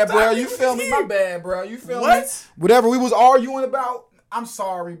my bad, bro. You feel me? My bad, bro. You feel me? Whatever we was arguing about, I'm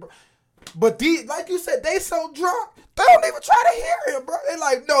sorry, bro. But these, like you said, they so drunk, they don't even try to hear him, bro. They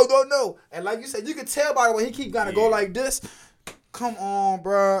like, no. And like you said, you can tell by the way he keep gonna go like this. Come on,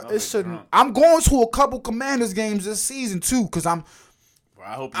 bro. It shouldn't. Drunk. I'm going to a couple Commanders games this season too, cause I'm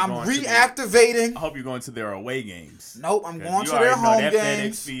reactivating. I hope you're going to their away games. Nope, I'm going to their home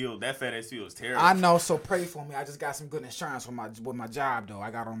games. That FedEx Field is terrible. I know, so pray for me. I just got some good insurance with my job though. I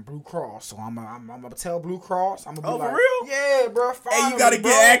got on Blue Cross, so I'm gonna tell Blue Cross. I'm gonna be for real? Yeah, bro. Finally, hey, you gotta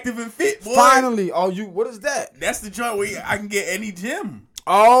get active and fit, boy. Finally, what is that? That's the joint where I can get any gym.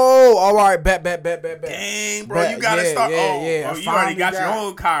 Oh, all right, bet. Dang, bro, you gotta start. Yeah. You already got your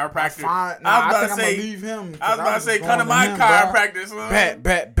own chiropractor. I was about to say, leave him. I was about to say, come to my chiropractor, son.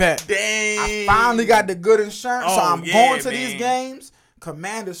 Bet. Dang. I finally got the good insurance, so I'm going to these games.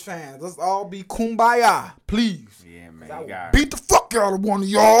 Commanders fans, let's all be kumbaya, please. Yeah, man. I will beat the fuck out of one of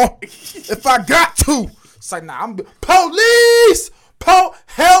y'all if I got to. It's like, I'm police.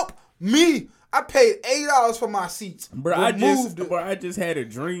 Help me. I paid $8 for my seats. Bro, I just had a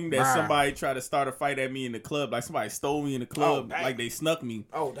dream that somebody tried to start a fight at me in the club. Like somebody stole me in the club. Like they snuck me.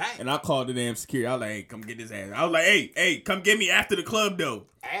 Oh, dang. And I called the damn security. I was like, hey, come get this ass. I was like, hey, come get me after the club though.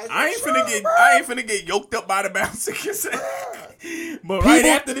 I ain't finna get yoked up by the bouncer. But right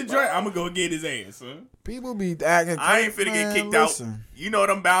after the joint, I'm gonna go get his ass, son. People be acting. I ain't finna get kicked out. You know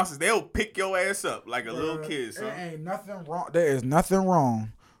them bouncers, they'll pick your ass up like a little kid, son. There ain't nothing wrong. There is nothing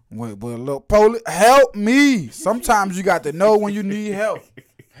wrong. Wait, a little police, help me. Sometimes you got to know when you need help.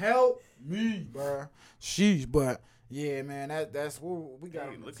 Help me, bro. Sheesh, but yeah, man, that's what we got.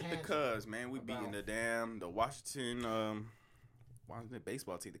 Hey, look at the Cubs, man. We beating the Washington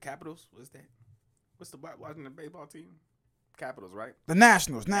baseball team, the Capitals. What's that? What's the Washington baseball team? Capitals, right? The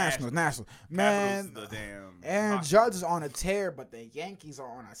Nationals. Man, Capitals, the damn Aaron Judge is on a tear, but the Yankees are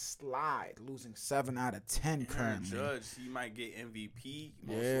on a slide, losing 7 out of 10 currently. Aaron Judge, he might get MVP.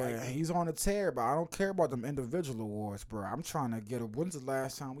 He's on a tear, but I don't care about them individual awards, bro. I'm trying to get when's the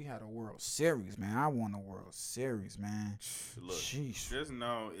last time we had a World Series, man? I won a World Series, man. Look, just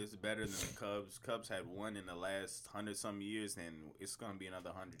know it's better than the Cubs. Cubs had won in the last 100-some years, and it's gonna be another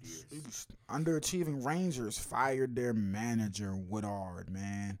 100 years. Underachieving Rangers fired their manager Woodard,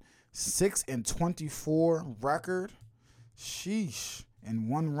 man. 6-24 record. Sheesh. In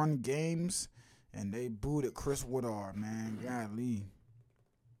 1-run games. And they booted Chris Woodard, man. Golly.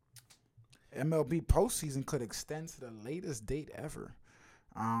 MLB postseason could extend to the latest date ever.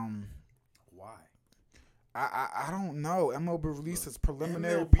 Why? I don't know. MLB released its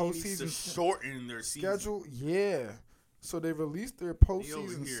preliminary postseason shorten their schedule. Yeah. So they released their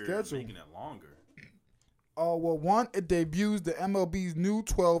postseason schedule. Making it longer. Well, one, it debuts the MLB's new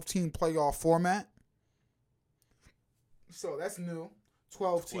 12-team playoff format. So that's new.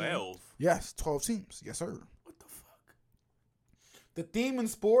 12 teams. 12? Yes, 12 teams. Yes, sir. What the fuck? The theme in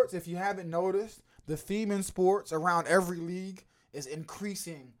sports, if you haven't noticed, the theme in sports around every league is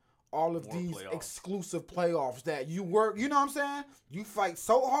increasing all of these exclusive playoffs that you work, you know what I'm saying? You fight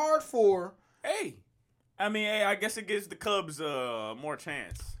so hard for. Hey, I guess it gives the Cubs more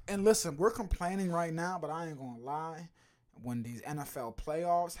chance. And listen, we're complaining right now, but I ain't going to lie. When these NFL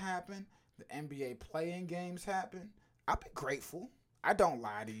playoffs happen, the NBA play-in games happen, I'll be grateful. I don't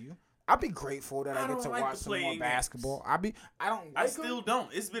lie to you. I'll be grateful that I get to watch some more basketball. I still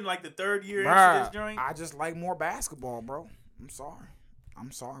don't. It's been like the third year into this joint. I just like more basketball, bro. I'm sorry.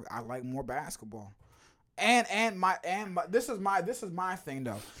 I like more basketball. And this is my thing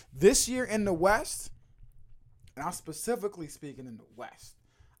though. This year in the West, and I'm specifically speaking in the West,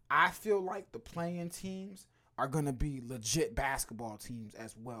 I feel like the playing teams are going to be legit basketball teams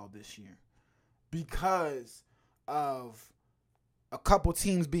as well this year because of a couple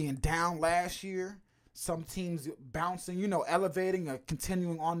teams being down last year, some teams bouncing, elevating or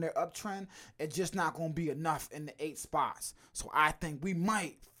continuing on their uptrend. It's just not going to be enough in the 8 spots. So I think we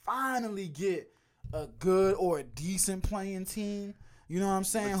might finally get a good or a decent playing team. You know what I'm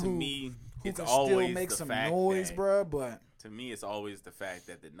saying? But to me, who can still make some noise, bro. But to me, it's always the fact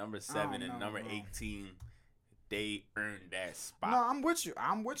that the number 7 and number 18, they earned that spot. No, I'm with you.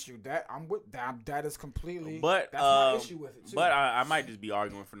 That is completely. But that's my issue with it too. But I might just be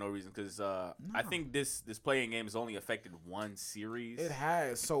arguing for no reason because I think this playing game has only affected one series. It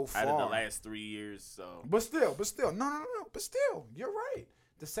has so far out of the last 3 years. So, but still, no. But still, you're right.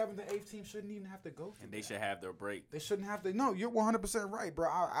 The 7th and 8th team shouldn't even have to go through. And they should have their break. They shouldn't have to. No, you're 100% right, bro.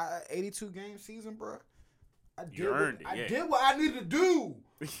 82 game season, bro. I did what I needed to do.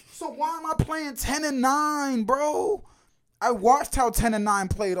 So why am I playing 10-9, bro? I watched how 10-9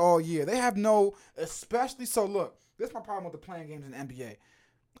 played all year. They have no, especially so. Look, this is my problem with the playing games in the NBA.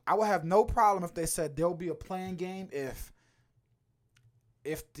 I would have no problem if they said there'll be a playing game if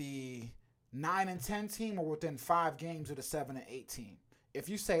the 9 and 10 team are within 5 games of the 7 and 8 team. If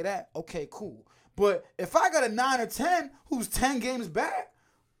you say that, okay, cool. But if I got a 9 or 10 who's 10 games back,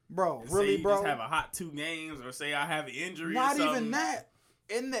 bro, really, say bro? Just have a hot 2 games, or say I have an injury. Not or something. even that.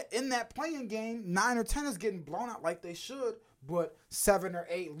 In that playing game, 9 or 10 is getting blown out like they should, but 7 or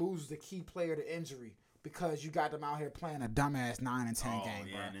 8 lose the key player to injury because you got them out here playing a dumbass 9 and 10 game,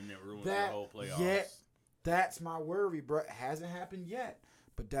 yeah, bro. and then it ruins the whole playoffs. Yeah, that's my worry, bro. It hasn't happened yet,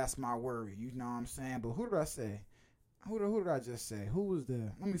 but that's my worry. You know what I'm saying? But who did I say? Who did I just say? Who was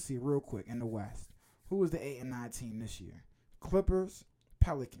the? Let me see real quick in the West. Who was the 8 and 9 team this year? Clippers,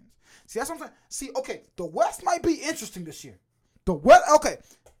 Pelicans. See, that's what I'm saying. See, okay, the West might be interesting this year. The West, okay.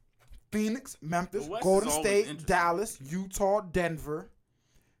 Phoenix, Memphis, Golden State, Dallas, Utah, Denver,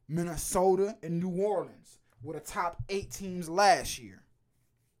 Minnesota, and New Orleans were the top 8 teams last year.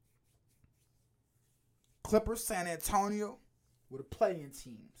 Clippers, San Antonio were the playing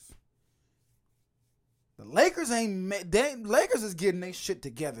teams. The Lakers Lakers is getting their shit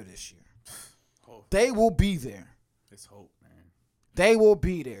together this year. They will be there. It's hope, man. They will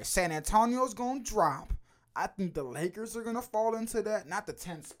be there. San Antonio's going to drop. I think the Lakers are going to fall into that. Not the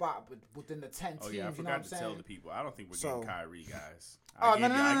 10th spot, but within the 10 teams. Yeah, I forgot to tell the people. I don't think we're getting Kyrie, guys. I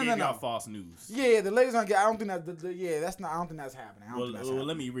gave y'all false news. Yeah, the Lakers don't get. I don't think that. That's not. I don't think that's happening.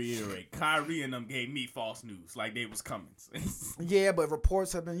 Let me reiterate. Kyrie and them gave me false news, like they was coming. Yeah, but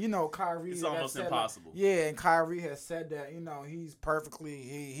reports have been. Kyrie. It's almost impossible. And Kyrie has said that. He's perfectly.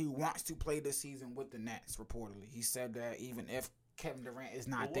 He wants to play this season with the Nets. Reportedly, he said that even if Kevin Durant is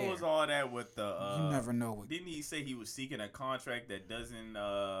not there. What was all that with the? You never know. Didn't he say he was seeking a contract that doesn't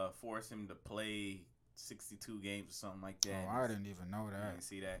force him to play 62 games or something like that? Oh, I didn't even know that. I didn't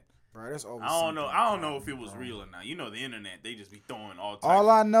see that. Bro, that's over. I don't know. I don't know if it was real or not. The internet, they just be throwing all types. All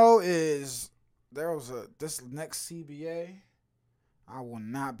I know is there was this next CBA. I will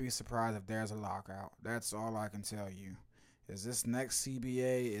not be surprised if there's a lockout. That's all I can tell you. Is this next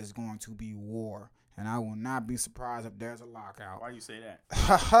CBA is going to be war. And I will not be surprised if there's a lockout. Why you say that?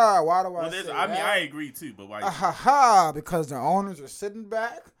 Why do I say that? I agree too, but why? Because the owners are sitting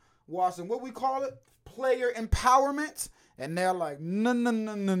back, watching what we call it, player empowerment, and they're like,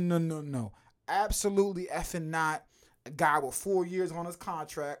 no, absolutely effing not. A guy with 4 years on his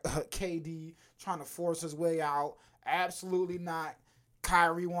contract, KD trying to force his way out, absolutely not.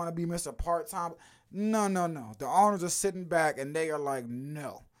 Kyrie want to be Mr. Part-Time. No. The owners are sitting back and they are like,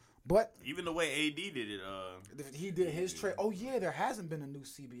 no. But even the way AD did it, he did his trade. Oh yeah, there hasn't been a new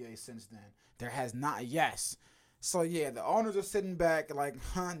CBA since then. There has not. Yes. So yeah, the owners are sitting back like,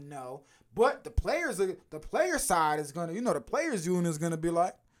 no. But the player side is gonna, the players union is gonna be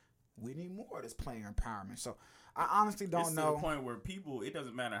like, we need more of this player empowerment. So I honestly don't know. To the point where people, it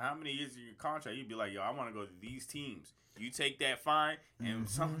doesn't matter how many years of your contract, you'd be like, yo, I want to go to these teams. You take that fine, and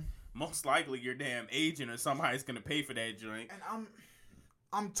most likely your damn agent or somebody's gonna pay for that joint. And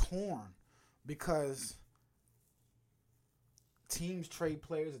I'm torn because teams trade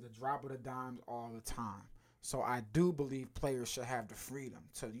players at the drop of the dimes all the time. So I do believe players should have the freedom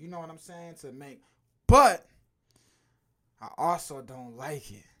to, you know what I'm saying, to make. But I also don't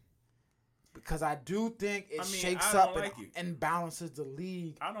like it because I do think it shakes up and balances the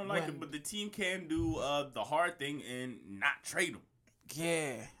league. I don't like it, but the team can do the hard thing and not trade them.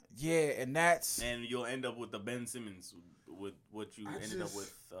 Yeah, and you'll end up with the Ben Simmons with what you ended up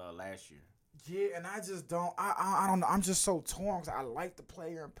with last year. Yeah, and I just don't. I don't know. I'm just so torn because I like the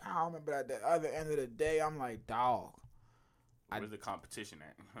player empowerment, but at the other end of the day, I'm like, dog. Where's the competition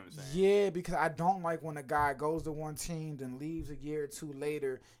at? You know what I'm saying? Yeah, because I don't like when a guy goes to one team, then leaves a year or two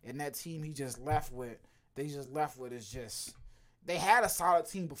later, and that team he just left with, is just. They had a solid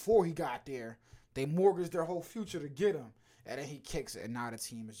team before he got there. They mortgaged their whole future to get him, and then he kicks it, and now the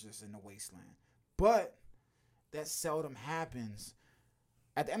team is just in the wasteland. But that seldom happens.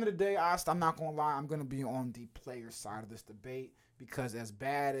 At the end of the day, I'm not going to lie, I'm going to be on the player side of this debate because as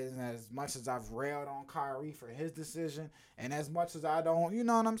much as I've railed on Kyrie for his decision, and as much as I don't, you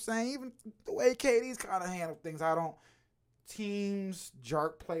know what I'm saying, even the way KD's kind of handle things, I don't. Teams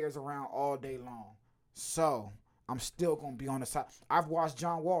jerk players around all day long, so I'm still gonna be on the side. I've watched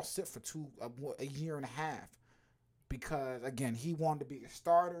John Wall sit for a year and a half because again he wanted to be a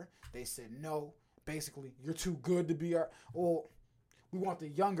starter. They said no. Basically, you're too good to be we want the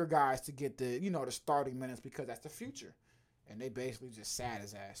younger guys to get the starting minutes because that's the future. And they basically just sat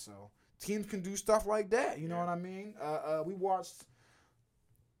his ass. So teams can do stuff like that. You know what I mean? We watched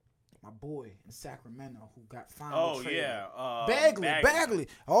my boy in Sacramento who got finally traded. Bagley.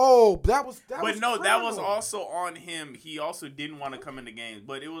 Oh, that was that was also on him. He also didn't want to come in the games,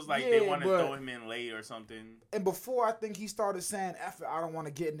 but it was like they wanted to throw him in late or something. And before I think he started saying, "F it, I don't want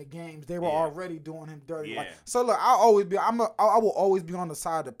to get in the games," they were already doing him dirty. Yeah. So look, I will always be on the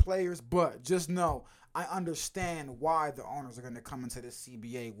side of the players, but just know I understand why the owners are going to come into this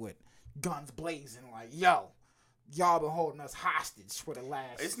CBA with guns blazing, like, yo. Y'all been holding us hostage for the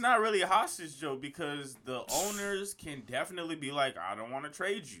last... It's not really a hostage, Joe, because the owners can definitely be like, I don't want to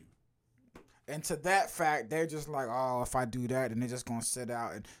trade you. And to that fact, they're just like, oh, if I do that, then they're just going to sit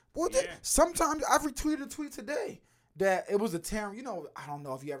out. And sometimes, I've retweeted a tweet today that it was a Terrence... I don't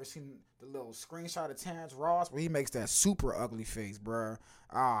know if you ever seen the little screenshot of Terrence Ross where he makes that super ugly face, bro.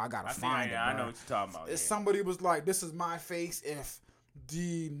 Oh, I got to find it, I know what you're talking about. Somebody was like, this is my face if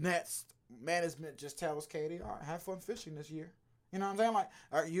the Nets... management just tells KD, all right, have fun fishing this year. You know what I'm saying?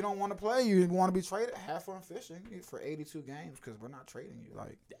 Like, you don't want to play, you want to be traded, have fun fishing for 82 games because we're not trading you.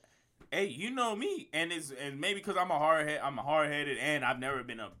 Like, hey, you know me, and maybe because I'm a hard-headed, and I've never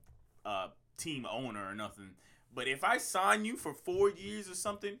been a team owner or nothing. But if I sign you for 4 years or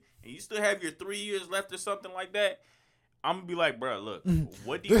something, and you still have your 3 years left or something like that, I'm gonna be like, bro, look,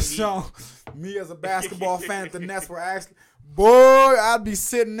 what do you need? Me as a basketball fan, if the Nets were actually, boy, I'd be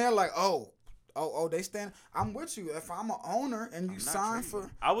sitting there like, oh, they stand. I'm with you. If I'm an owner and you sign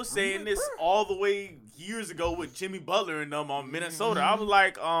for, I was saying this all the way years ago with Jimmy Butler and them on Minnesota. I was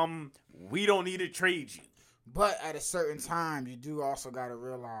like, we don't need to trade you. But at a certain time, you do also got to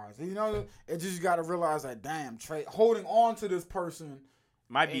realize, you got to realize that, damn, holding on to this person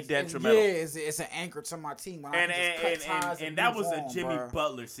might be detrimental. It's an anchor to my team. And that was a Jimmy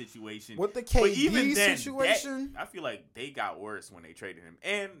Butler situation. With the KD situation, I feel like they got worse when they traded him.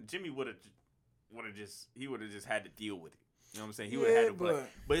 And Jimmy would have just had to deal with it. You know what I'm saying? He would have had to play.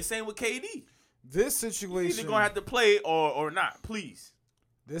 But it's same with KD. This situation, he's either gonna have to play or not. Please.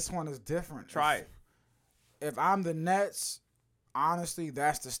 This one is different. Try it. If I'm the Nets, honestly,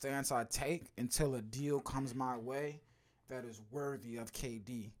 that's the stance I take until a deal comes my way that is worthy of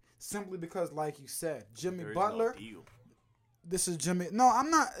KD. Simply because, like you said, Jimmy Butler. This is Jimmy. No, I'm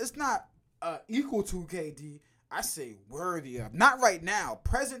not. It's not equal to KD. I say worthy of. Not right now.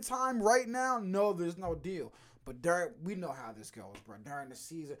 Present time, right now, no, there's no deal. But we know how this goes, bro. During the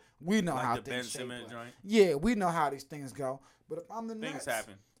season, we know how things shape. Yeah, we know how these things go. But if I'm the Nets, things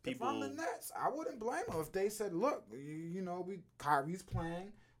happen. If I'm the Nets, I wouldn't blame them if they said, look, Kyrie's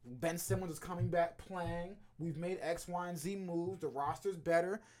playing. Ben Simmons is coming back playing. We've made X, Y, and Z moves. The roster's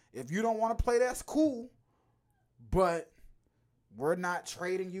better. If you don't want to play, that's cool. But we're not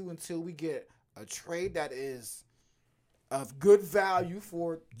trading you until we get a trade that is of good value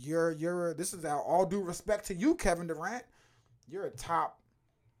for your. This is all due respect to you, Kevin Durant. You're a top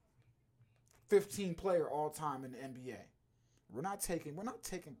 15 player all time in the NBA. We're not taking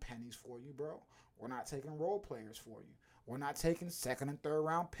pennies for you, bro. We're not taking role players for you. We're not taking second and third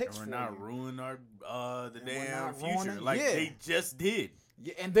round picks for you. We're not ruining our the damn future they just did.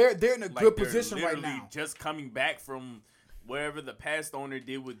 Yeah, and they're in a good position right now. Just coming back from wherever the past owner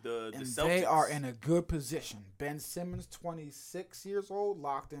did with the Celtics. They are in a good position. Ben Simmons, 26 years old,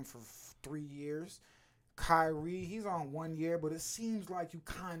 locked in for 3 years. Kyrie, he's on 1 year, but it seems like you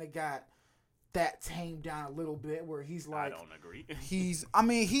kind of got that tamed down a little bit where he's like, I don't agree. He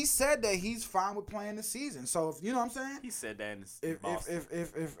said that he's fine with playing the season. So if you know what I'm saying? He said that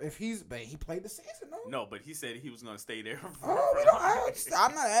if he played the season, no. No, but he said he was gonna stay there.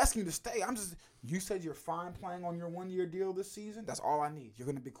 I'm not asking you to stay. You said you're fine playing on your 1 year deal this season. That's all I need. You're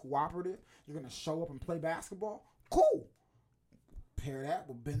gonna be cooperative. You're gonna show up and play basketball. Cool. Pair that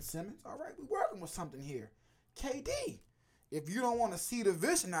with Ben Simmons. All right, we're working with something here. KD. If you don't want to see the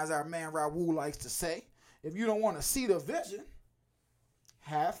vision, as our man Raul likes to say, if you don't want to see the vision,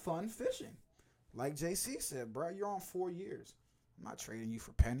 have fun fishing. Like JC said, bro, you're on 4 years. I'm not trading you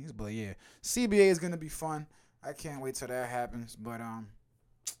for pennies, but yeah, CBA is going to be fun. I can't wait till that happens, but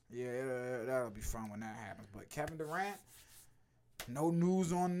that'll be fun when that happens. But Kevin Durant, No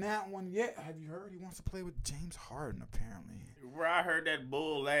news on that one yet. Have you heard he wants to play with James Harden, apparently? Bro, I heard that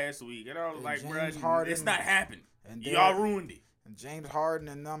bull last week, and I was like, James bro, Harden, it's not happening. and Y'all ruined it. And James Harden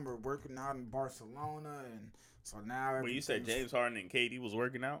and them are working out in Barcelona, and so now. Well, you said James Harden and KD was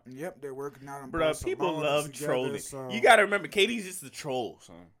working out? Yep, they're working out in Bro, Barcelona. people love together, trolling. so, You got to remember, KD's just a troll,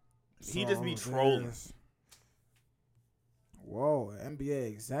 son. He just be trolling. Whoa, NBA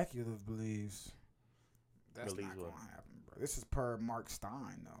executive believes that's Believes not what? going to happen, bro. This is per Mark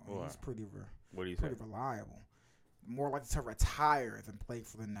Stein, though. What? He's pretty What do you pretty say? reliable. More likely to retire than play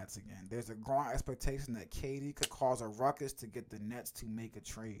for the Nets again. There's a growing expectation that KD could cause a ruckus to get the Nets to make a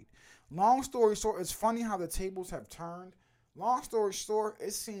trade. Long story short, it's funny how the tables have turned. Long story short,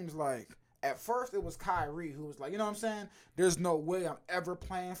 it seems like at first it was Kyrie who was like, you know what I'm saying? There's no way I'm ever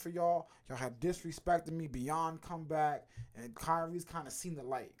playing for y'all. Y'all have disrespected me beyond comeback. And Kyrie's kind of seen the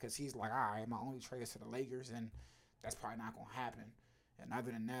light because he's like, all right, my only trade is to the Lakers, and that's probably not going to happen. And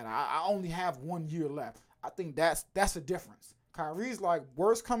other than that, I only have 1 year left. I think that's a difference. Kyrie's like,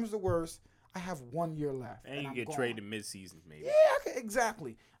 worst comes to worst, I have 1 year left. And you I'm get gone. traded mid-season, maybe. Yeah,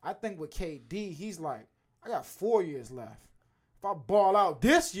 exactly. I think with KD, he's like, I got 4 years left. If I ball out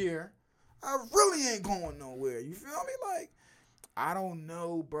this year, I really ain't going nowhere. You feel me? Like, I don't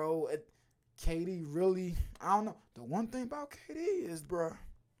know, bro. KD really, I don't know. The one thing about KD is, bro,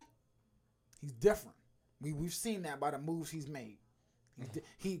 he's different. We've seen that by the moves he's made.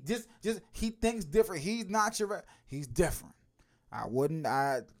 He thinks different. He's not your. He's different. I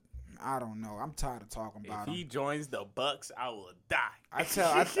don't know. I'm tired of talking about him. If he joins the Bucks, I will die. I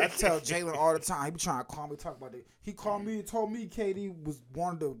tell Jalen all the time. He be trying to call me, talk about it. He called me and told me KD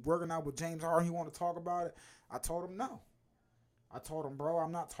wanted to working out with James Harden. He wanted to talk about it. I told him no. I told him, bro,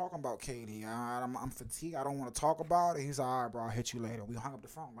 I'm not talking about KD. I'm fatigued. I don't want to talk about it. He's like, all right, bro, I'll hit you later. We hung up the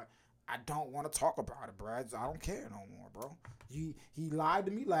phone. Like, I don't want to talk about it, bro. I don't care no more, bro. He lied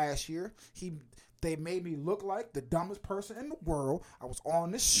to me last year. They made me look like the dumbest person in the world. I was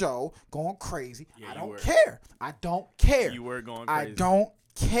on this show going crazy. Yeah, I don't care. I don't care. You were going crazy. I don't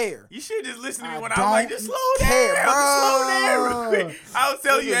care. You should just listen to me when I I'm like, don't just slow care, down. bro. Just slow down real quick. I was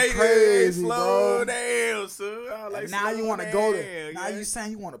telling you, This is hey, crazy, slow bro. down, son. I was like, And now you want to go there. Now yeah. you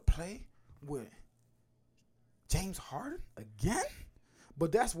saying you want to play with James Harden again?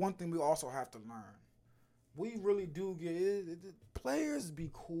 But that's one thing we also have to learn. We really do players be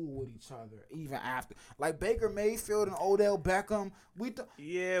cool with each other even after. Like Baker Mayfield and Odell Beckham.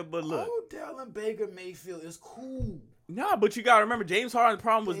 Yeah, but look. Odell and Baker Mayfield is cool. No, but you got to remember, James Harden's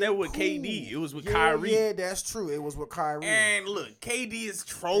problem was never with cool. KD. It was with Kyrie. Yeah, that's true. It was with Kyrie. And look, KD is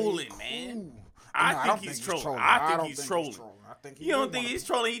trolling, man. Cool. I don't think he's trolling. I think he's trolling. I think You don't think he's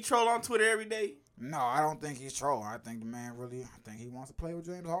trolling? He troll on Twitter every day. No, I don't think he's trolling. I think the man I think he wants to play with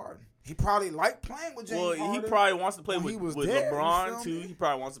James Harden. He probably liked playing with James Harden. He probably wants to play when with he was there, LeBron, you too. feel me? He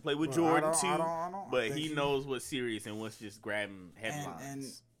probably wants to play with But Jordan, I too. don't. But I think he knows what's serious and what's just grabbing headlines. And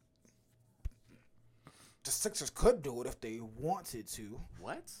the Sixers could do it if they wanted to.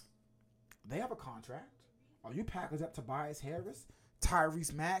 What? They have a contract. Are you Packers up Tobias Harris,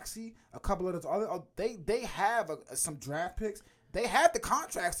 Tyrese Maxey, a couple of those other? They have some draft picks. They have the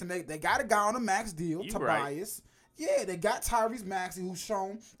contracts to make. They got a guy on a max deal, You Tobias. Right. Yeah, they got Tyrese Maxey, who's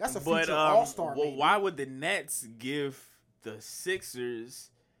shown that's a future But all-star. well, why would the Nets give the Sixers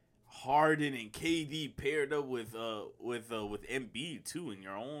Harden and KD paired up with Embiid too in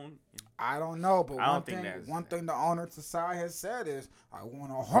your own? I don't know, but one thing the owner Tsai has said is, I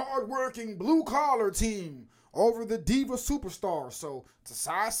want a hard-working blue-collar team over the diva superstar. So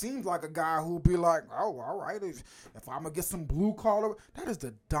Tsai seems like a guy who'll be like, oh, all right, if I'm going to get some blue-collar. That is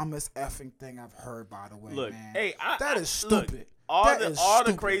the dumbest effing thing I've heard, by the way, look, man. hey, that is stupid. Look, all the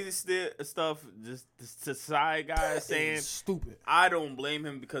stupid. crazy stuff just the Tsai guy is saying, stupid. I don't blame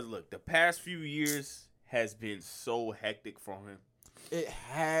him because, look, the past few years has been so hectic for him. It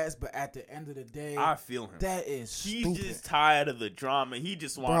has, but at the end of the day, I feel him. That is stupid. He's just tired of the drama. He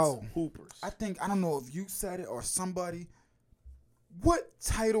just wants hoopers. I don't know if you said it or somebody. What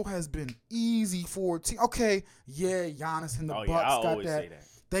title has been easy for a team? Okay, yeah, Giannis and the Bucks got that.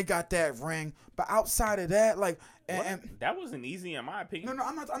 They got that ring, but outside of that, like, and that wasn't easy in my opinion. No,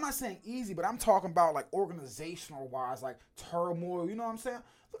 I'm not saying easy, but I'm talking about like organizational wise, like turmoil. You know what I'm saying?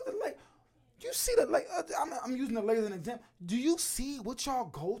 Look at the like. You see the like? I'm using the Lakers as an example. Do you see what y'all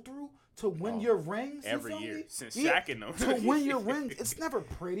go through to win your rings every year since Shaq and them? To win your rings, it's never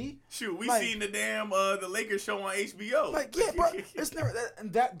pretty. Shoot, we seen the damn the Lakers show on HBO. Like, yeah, bro, it's never.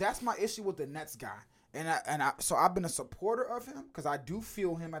 That's my issue with the Nets guy. So I've been a supporter of him because I do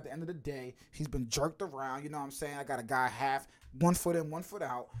feel him at the end of the day. He's been jerked around. You know what I'm saying? I got a guy half 1 foot in, 1 foot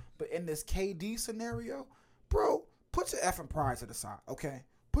out. But in this KD scenario, bro, put your effing pride to the side, okay?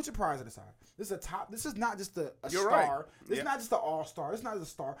 Put your pride to the side. This is a top. This is not just a You're star. right. This is not just an all-star. This is not just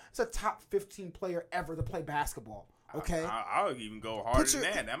a star. It's a top 15 player ever to play basketball. Okay. I'll even go harder than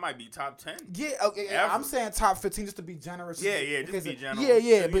that. That might be top 10. Yeah. Okay. Ever. I'm saying top 15 just to be generous. Yeah. Just be generous.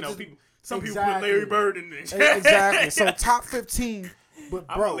 Yeah. But some people put Larry Bird in there. Exactly. So top 15. But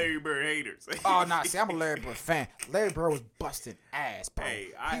bro, I'm a Larry Bird hater. Oh nah, see, I'm a Larry Bird fan. Larry Bird was busting ass, bro. Hey,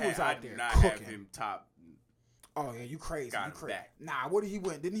 he was out there not cooking. have him top. Oh yeah, you crazy. Got You him crazy. back. Nah, what did he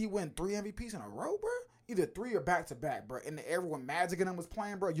win? Didn't he win 3 MVPs in a row, bro? Either 3 or back to back, bro. In the era when Magic and him was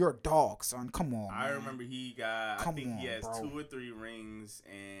playing, bro, you're a dog, son. Come on, I man. remember he got. Come I think he on, has bro. 2 or 3 rings,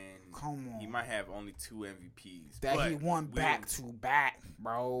 and Come on. he might have only 2 MVPs. That but he won back to back,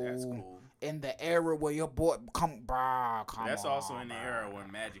 bro. That's cool. In the era where your boy come That's on, also in the bro. era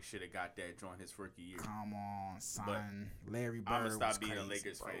when Magic should have got that joint his rookie year. Come on, son. Larry Bird. I'm gonna stop was being crazy, a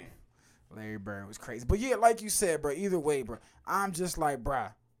Lakers bro. fan. Larry Bird was crazy. But yeah, like you said, bro, either way, bro, I'm just like, bro,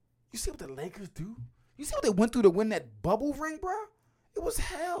 you see what the Lakers do? You see what they went through to win that bubble ring, bro? It was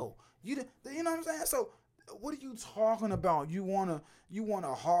hell. You know what I'm saying? So what are you talking about? You want a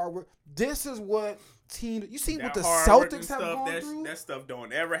hard work. This is what team. You see what the Celtics have gone through. That stuff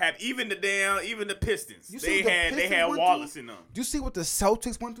don't ever happen. Even the Pistons. They had Wallace in them. Do you see what the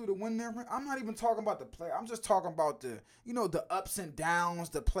Celtics went through to win their ring? I'm not even talking about the play. I'm just talking about the ups and downs.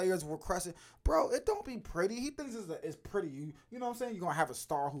 The players were crushing. Bro, it don't be pretty. He thinks it's pretty. You know what I'm saying? You're gonna have a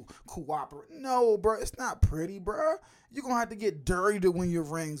star who cooperate. No, bro, it's not pretty, bro. You're gonna have to get dirty to win your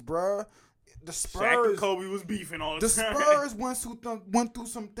rings, bro. The Spurs, Shaq and Kobe was beefing all the time. The Spurs went through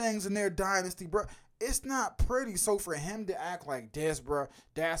some things in their dynasty, bro. It's not pretty. So for him to act like this, bro,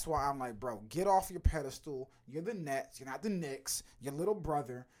 that's why I'm like, bro, get off your pedestal. You're the Nets. You're not the Knicks. Your little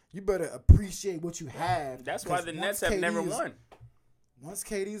brother. You better appreciate what you have. That's why the Nets have never won. Once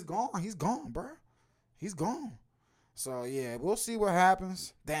KD's gone, he's gone, bro. He's gone. So yeah, we'll see what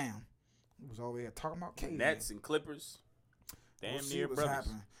happens. Damn, we was over here talking about KD. Nets and Clippers. Damn near brothers.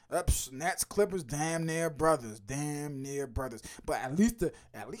 Nets, Clippers, damn near brothers. But at least the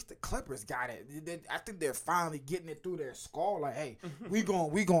Clippers got it. I think they're finally getting it through their skull. Like, hey, we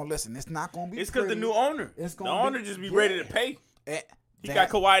gonna listen. It's not gonna be. It's because the new owner. The owner just be ready to pay. He got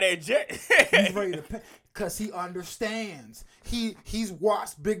Kawhi that jet. He's ready to pay because he understands. He's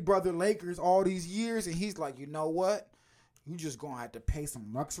watched Big Brother Lakers all these years, and he's like, you know what? You just gonna have to pay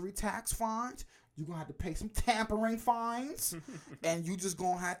some luxury tax fines. You're going to have to pay some tampering fines. And you just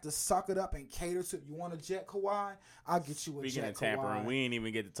going to have to suck it up and cater to. You want a jet, Kawhi? I'll get you a Speaking jet, of tampering, Kawhi. we ain't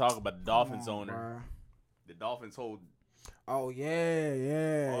even get to talk about the Dolphins owner. Bro. The Dolphins hold. Oh,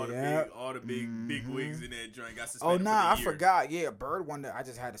 yeah. All the big wigs in that joint got suspended. Oh, nah, for the I forgot. Yeah, Bird won I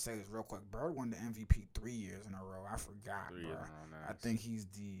just had to say this real quick. Bird won the MVP 3 years in a row. I forgot, bro. Nice. I think he's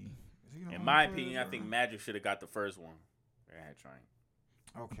the. In my opinion, I think Magic should have got the first one. They had trying.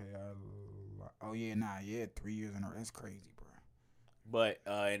 Okay. 3 years in a row. That's crazy, bro. But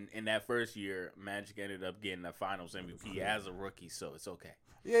in that first year, Magic ended up getting the Finals MVP as a rookie, so it's okay.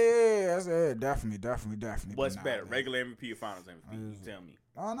 Yeah, definitely. What's better, regular MVP or Finals MVP? You tell me.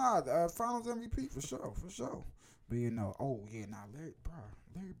 Oh no, Finals MVP for sure. But Larry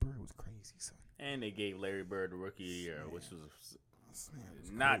Bird was crazy, son. And they gave Larry Bird the Rookie of the Year, which was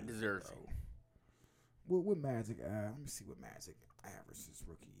crazy, not deserving. What Magic? Let me see what Magic averaged his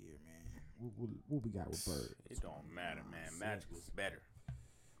rookie year, man. What we got with Bird? It don't matter, man. Magic was better.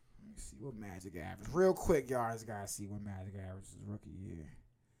 Let me see what Magic averaged. Real quick, y'all. I just gotta see what Magic averaged his rookie year.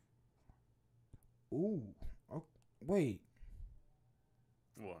 Ooh. Oh, wait.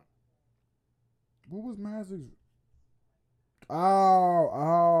 What? What was Magic's?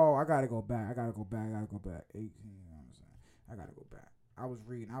 Oh, I gotta go back. 18, I gotta go back. I was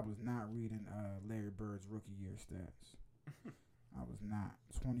not reading Larry Bird's rookie year stats. I was not.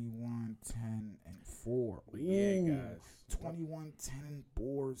 21, 10, and 4. Yeah, guys. 21, 10, and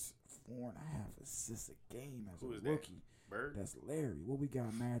 4s, 4.5 assists a game as a rookie. Bird? That's Larry. What we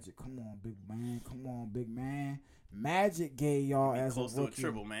got, Magic? Come on, big man. Magic gave y'all as a rookie. Close to a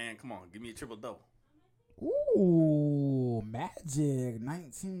triple, man. Come on, give me a triple double. Ooh, Magic,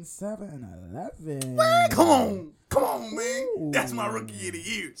 19, 7, and 11. Man, come on, man. Ooh. That's my rookie of the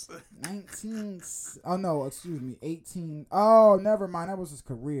year. 18. Oh, never mind. That was his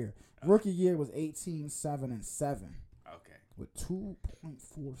career. Rookie year was 18, 7, and 7. Okay. With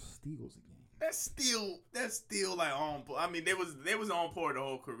 2.4 steals a game. That's still like on par. I mean, they was on par the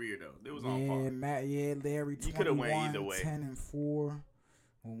whole career though. They was on par. Larry, 21, 10, and 4.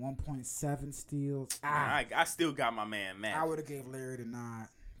 With 1.7 steals. I still got my man Matt. I would have gave Larry the nod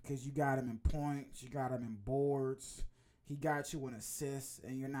because you got him in points, you got him in boards, he got you in assists,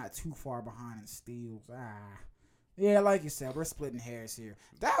 and you're not too far behind in steals. Yeah, like you said, we're splitting hairs here.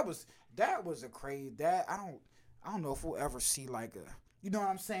 That was a crazy. I don't know if we'll ever see like a. You know what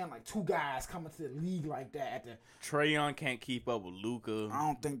I'm saying? Like two guys coming to the league like that. Trae Young can't keep up with Luka. I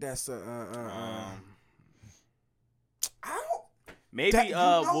don't think that's I don't. Maybe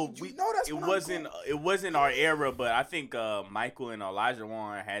that's it wasn't our era, but I think Michael and Elijah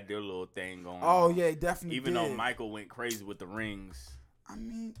Warren had their little thing going. Oh on. yeah, definitely. Even though Michael went crazy with the rings. I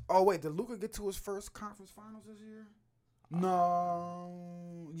mean, oh wait, did Luka get to his first conference finals this year?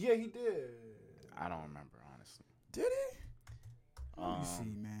 No. Yeah, he did. I don't remember honestly. Did he? Let me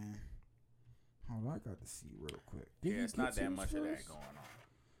see, man. Hold on, I got to see real quick. Yeah, it's not that much of that going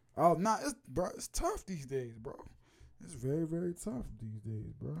on. Oh, nah, it's tough these days, bro. It's very, very tough these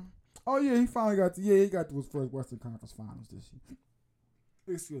days, bro. Oh yeah, he finally got to he got to his first Western Conference Finals this year.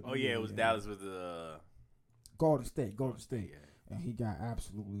 Excuse me. Oh yeah, it was Dallas with the Golden State. Yeah. And he got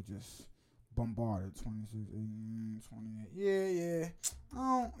absolutely just bombarded. 26, 18, 28. Yeah.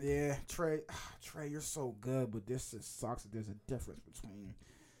 Trae, you're so good, but this just sucks that there's a difference between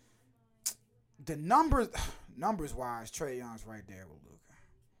the numbers wise. Trae Young's right there with Luka.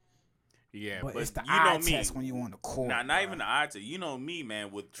 Yeah, but it's the you eye know me. test when you on the court. Not even the eye test. You know me,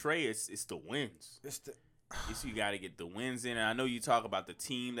 man. With Trae, it's the wins. You got to get the wins in. And I know you talk about the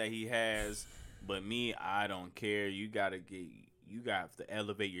team that he has, but me, I don't care. You got to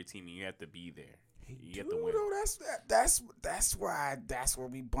elevate your team, and you have to be there. You get the win. That's where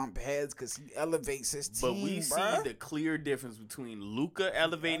we bump heads because he elevates his team. But we see the clear difference between Luka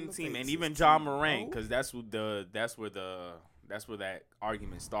elevating the team and even Ja Morant, because that's where that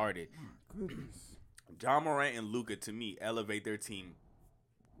argument started. My goodness. Ja Morant and Luka, to me, elevate their team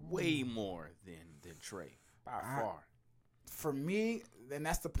way more than Trae by far. For me, and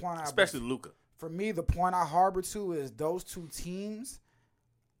that's the point. Especially Luka. For me, the point I harbor to is those two teams.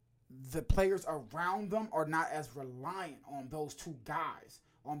 The players around them are not as reliant on those two guys.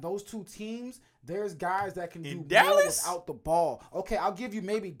 On those two teams, there's guys that can do more without the ball. Okay, I'll give you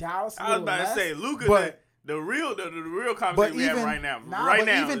maybe Dallas. I was about to say Luka, the real conversation we have right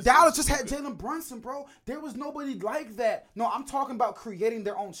now. Even Dallas just had Jalen Brunson, bro. There was nobody like that. No, I'm talking about creating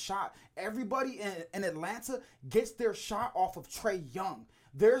their own shot. Everybody in Atlanta gets their shot off of Trae Young.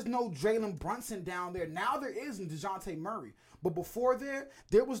 There's no Jalen Brunson down there. Now there is in DeJounte Murray. But before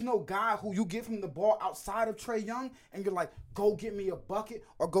there was no guy who you give him the ball outside of Trae Young and you're like, go get me a bucket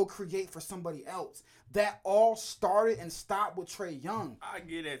or go create for somebody else. That all started and stopped with Trae Young. I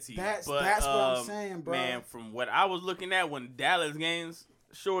get that to you. That's what I'm saying, bro. Man, from what I was looking at when Dallas games,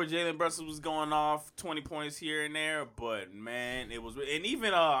 sure, Jalen Brunson was going off 20 points here and there, but man, it was, and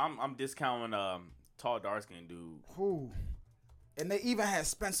even I'm discounting tall dark skinned dude. Who? And they even had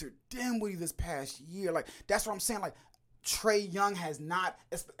Spencer Dinwiddie this past year. Like, that's what I'm saying. Like, Trae Young has not,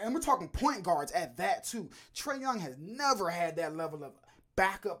 and we're talking point guards at that too. Trae Young has never had that level of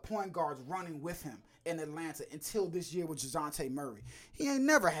backup point guards running with him in Atlanta until this year with DeJounte Murray. He ain't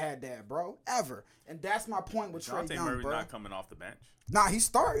never had that, bro, ever. And that's my point with Trae Young, Murray's bro. not coming off the bench. Nah, he's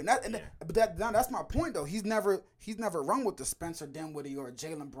starting. But that's my point though. He's never run with the Spencer Dinwiddie or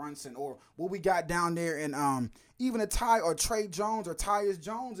Jalen Brunson or what we got down there in even a Ty or Trey Jones or Tyus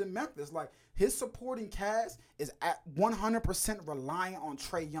Jones in Memphis. Like, his supporting cast is at 100% reliant on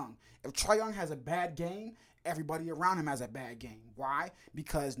Trae Young. If Trae Young has a bad game, everybody around him has a bad game. Why?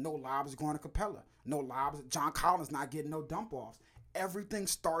 Because no lobs going to Capella. No lobs. John Collins not getting no dump offs. Everything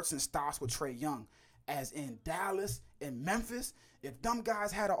starts and stops with Trae Young. As in Dallas and Memphis, if them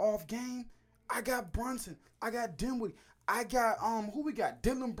guys had an off game, I got Brunson. I got Dinwiddie. I got who we got?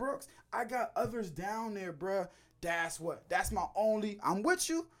 Dylan Brooks. I got others down there, bruh. That's my only. I'm with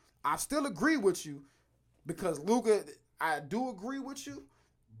you. I still agree with you because Luka, I do agree with you,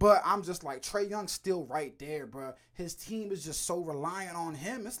 but I'm just like Trae Young's still right there, bruh. His team is just so reliant on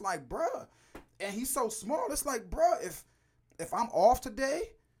him. It's like, bruh, and he's so small. It's like, bruh, if I'm off today,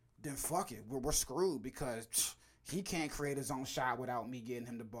 then fuck it, we're screwed because he can't create his own shot without me getting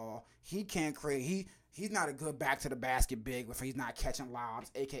him the ball. He can't create. He's not a good back to the basket big if he's not catching lobs,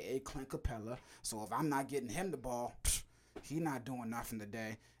 aka Clint Capella. So if I'm not getting him the ball, he's not doing nothing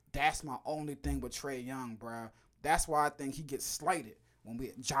today. That's my only thing with Trae Young, bro. That's why I think he gets slighted. When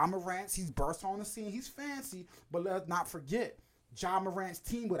Ja Morant, he's burst on the scene. He's fancy, but let's not forget, Ja Morant's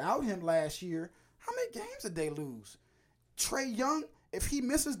team without him last year, how many games did they lose? Trae Young, if he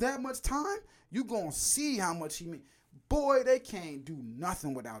misses that much time, you going to see how much he means. Boy, they can't do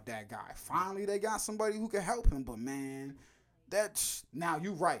nothing without that guy. Finally, they got somebody who can help him, but man, now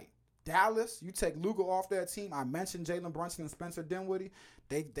you right. Dallas, you take Luka off that team. I mentioned Jalen Brunson and Spencer Dinwiddie.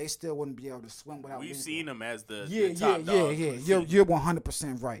 They still wouldn't be able to swim without We've Luka. seen them as the top dog. You're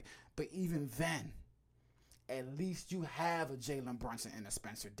 100% right. But even then, at least you have a Jalen Brunson and a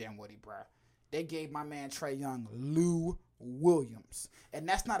Spencer Dinwiddie, bruh. They gave my man Trae Young Lou Williams. And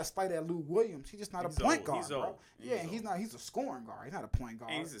that's not a spite at Lou Williams. He's just not a point guard, bro. He's a scoring guard. He's not a point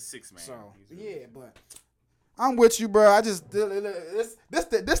guard. And he's a 6-man. So, but I'm with you, bro. I just this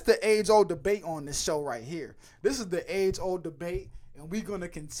the age-old debate on this show right here. This is the age-old debate, and we're going to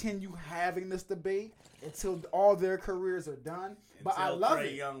continue having this debate until all their careers are done. But I love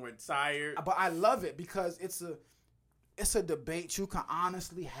it. Trae Young retired. But I love it because it's a debate you can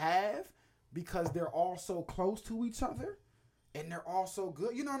honestly have because they're all so close to each other and they're all so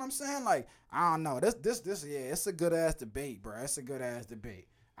good. You know what I'm saying? Like, I don't know. It's a good ass debate, bro. It's a good ass debate.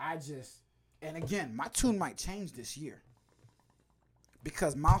 And again, my tune might change this year.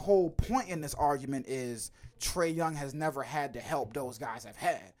 Because my whole point in this argument is Trae Young has never had the help those guys have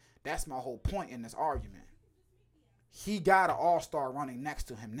had. That's my whole point in this argument. He got an all-star running next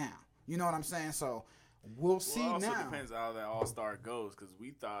to him now. You know what I'm saying? So we'll see now. It also depends how that all-star goes because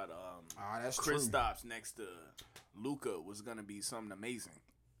we thought that's Kristaps next to Luka was going to be something amazing.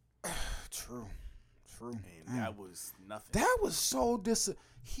 True. And that was nothing. That was so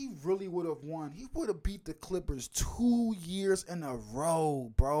he really would have won. He would have beat the Clippers 2 years in a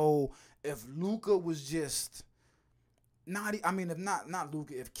row, bro. If Luka was just if not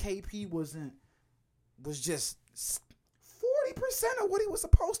Luka, if KP was just 40% of what he was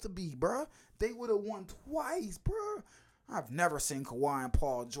supposed to be, bro, they would have won twice, bro. I've never seen Kawhi and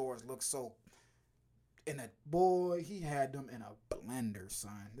Paul George look so he had them in a blender,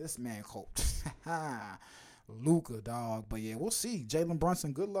 son. This man coped. Luka, dog. But yeah, we'll see. Jalen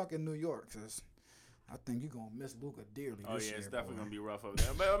Brunson, good luck in New York, cause I think you're gonna miss Luka dearly. Oh this yeah, year, it's definitely boy. gonna be rough over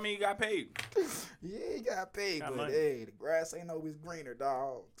there. But I mean, he got paid. Yeah, he got paid, but hey, the grass ain't always greener,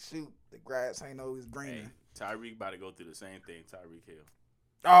 dog. Shoot, the grass ain't always greener. Hey, Tyreek about to go through the same thing. Tyreek Hill.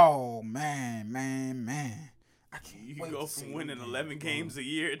 Oh man. I can't You wait go to from see winning him, 11 bro. games a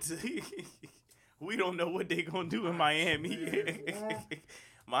year to we don't know what they gonna do in Miami.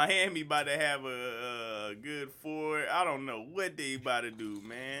 Miami about to have a good 4. I don't know what they about to do,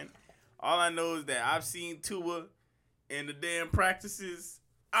 man. All I know is that I've seen Tua in the damn practices.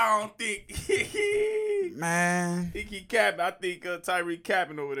 I don't think Man, he capping. I think Tyreek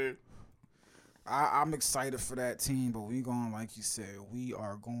capping over there. I'm excited for that team, but we going, like you said, we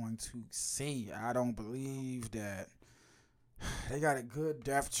are going to see. I don't believe that they got a good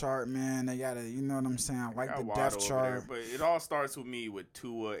depth chart, man. They got you know what I'm saying? I like the depth chart. But it all starts with me with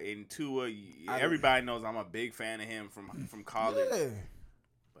Tua. And Tua, everybody knows I'm a big fan of him from college. Yeah.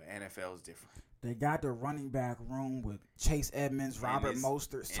 But NFL is different. They got the running back room with Chase Edmonds, Robert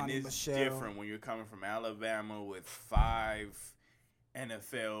Mostert, Sonny Michel. It's different when you're coming from Alabama with 5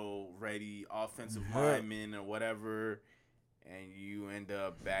 NFL-ready offensive linemen or whatever, and you end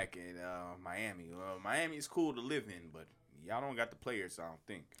up back in Miami. Well, Miami is cool to live in, but y'all don't got the players, I don't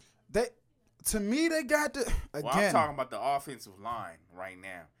think. To me, they got the again. Well, I'm talking about the offensive line right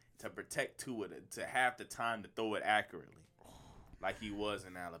now to protect Tua, to have the time to throw it accurately, like he was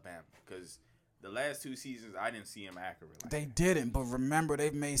in Alabama. Because the last 2 seasons, I didn't see him accurately. They didn't, but remember,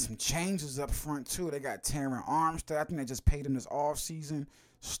 they've made some changes up front, too. They got Terron Armstead. I think they just paid him this offseason.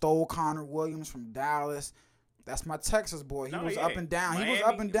 Stole Connor Williams from Dallas. That's my Texas boy. He was up and down. Miami, he was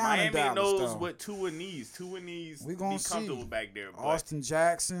up and down Miami in Dallas, knows though. what Tua needs. Tua needs We to gonna be comfortable see. back there. But Austin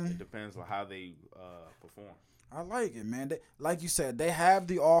Jackson. it depends on how they perform. I like it, man. Like you said, they have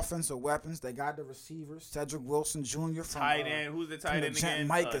the offensive weapons. They got the receivers. Cedric Wilson Jr. from Tight end. Who's the tight end again?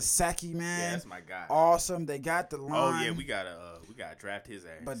 Mike Gesicki, man. Yeah, that's my guy. Awesome. They got the line. Oh yeah, we gotta draft his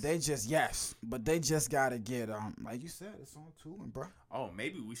ass. But they just gotta get like you said, it's on Tua, bro. Oh,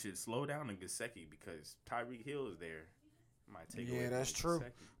 maybe we should slow down on Gesicki because Tyreek Hill is there. Might take away that's from true.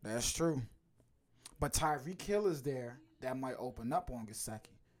 Gesicki. That's true. But Tyreek Hill is there. That might open up on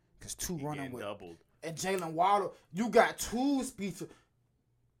Gesicki. Because 2 He running getting with doubled. and Jalen Waddle. You got 2 speeds.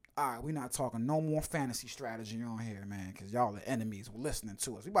 All right, we're not talking no more fantasy strategy on here, man, because y'all are enemies listening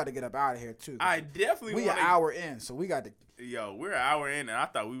to us. We about to get up out of here, too. I definitely We an hour in, so we got to. Yo, we're an hour in, and I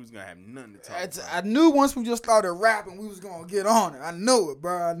thought we was gonna have nothing to talk about. I knew once we just started rapping, we was going to get on it. I knew it,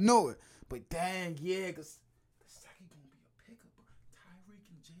 bro. I knew it. But dang, yeah, because Gesicki going to be a pickup, bro. Tyreek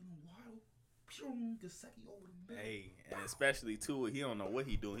and Jalen Waddle. Gesicki over the middle. Hey, and especially Tua, he don't know what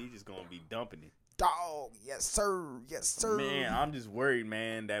he doing. He just gonna be dumping it. Dog, yes sir. Man, I'm just worried,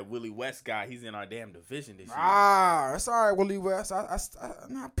 man, that Willie West guy, he's in our damn division this year. That's all right, Willie West. I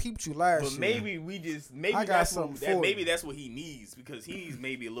peeped you last year. But maybe that's what he needs because he needs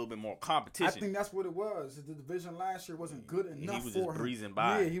maybe a little bit more competition. I think that's what it was. The division last year wasn't good enough he was for just him. breezing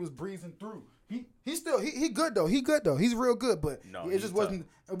by. Yeah, he was breezing through. He still he good though. He good though. He's real good, but No, it he's just tough.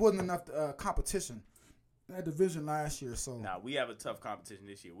 wasn't enough competition. that division last year. So Nah, we have a tough competition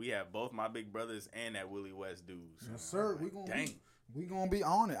this year. We have both my big brothers and that Willie West dude. So yes, sir. like, We gonna be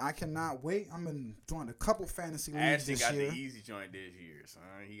on it. I cannot wait. I'm in joined a couple fantasy leagues Ashton this got year. the easy joint this year, son.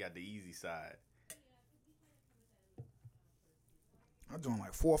 He got the easy side. I joined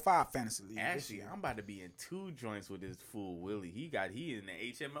like 4 or 5 fantasy leagues this Actually, year. I'm about to be in 2 joints with this fool Willie. He in the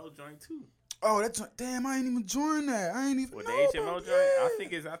HMO joint too. Oh, that joint. Damn, I ain't even joined that. I ain't even. With know the HMO about joint,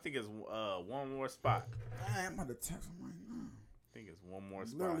 that. I think it's one more spot. I'm about to text him right now. I think it's one more I'm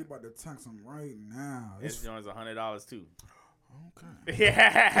spot. literally about to text him right now. This joint's $100 too. Okay.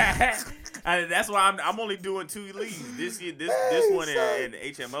 Yeah, that's why I'm only doing 2 leagues this year. This one and the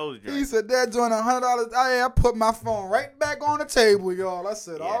HMO's joint. He said that joint $100. I put my phone right back on the table, y'all. I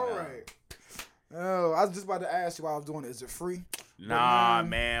said, all right. Oh, I was just about to ask you while I was doing it. Is it free? Nah,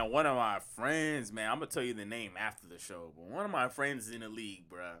 man. One of my friends, man. I'm gonna tell you the name after the show, but one of my friends is in the league,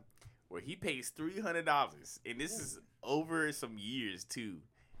 bruh, where he pays $300, and this is over some years too,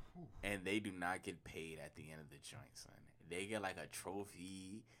 and they do not get paid at the end of the joint, son. They get like a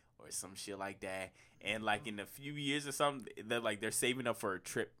trophy or some shit like that, and like in a few years or something, they're saving up for a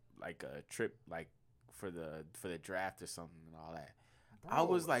trip, like for the draft or something and all that. Bro, I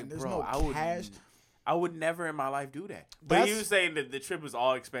was like, there's bro, no cash. I would never in my life do that. But he was saying that the trip was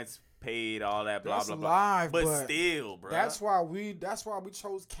all expense paid, all that, blah, That's blah, blah. live, but but still, bro. That's why we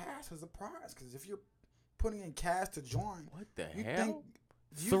chose cash as a prize. Because if you're putting in cash to join, What the you hell?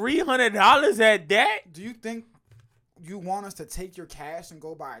 think $300 at that? do you think you want us to take your cash and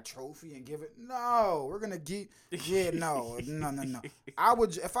go buy a trophy and give it? No, we're gonna get. Yeah, no. I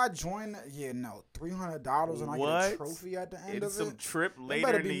would if I join. Yeah, no. $300 and I get a trophy at the end It's of some it. trip It later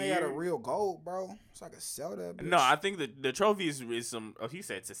better in be the made year. out of real gold, bro. So I can sell that. Bitch. No, I think the trophy is some. Oh, he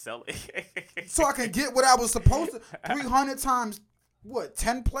said to sell it. So I can get what I was supposed to. 300 times what?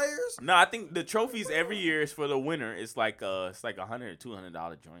 10 players? No, I think the trophies every year is for the winner. It's like $100 or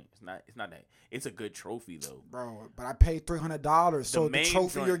 $200 joint. It's not that. It's a good trophy though, Bro, but I paid $300, so the main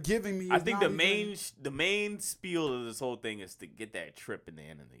trophy joint- you're giving me. Is I think not the main spiel of this whole thing is to get that trip in the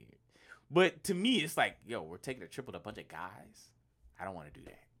end of the year. But to me, it's like, yo, we're taking a trip with a bunch of guys. I don't want to do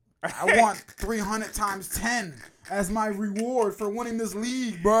that. I want 300 times 10 as my reward for winning this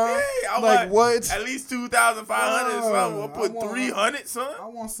league, bro. Hey, I like want what? At least 2,500, son. We'll I put want- 300, son. I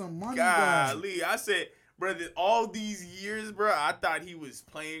want some money, bro. Golly, I said, brother, all these years, bro, I thought he was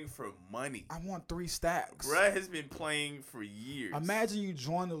playing for money. I want 3 stacks. Bruh has been playing for years. Imagine you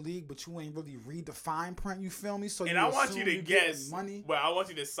join the league, but you ain't really read the fine print. You feel me? So And you I want you assume to you getting guess, money. but I want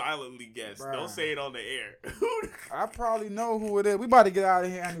you to silently guess. Bruh. Don't say it on the air. I probably know who it is. We about to get out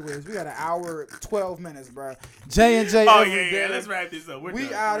of here anyways. We got an hour, 12 minutes, bro. J&J Oh, every yeah, day. let's wrap this up.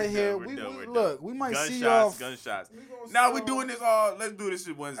 We out of here. We look, we might see y'all. Gunshots. gonna Now see we y'all- doing this all. Let's do this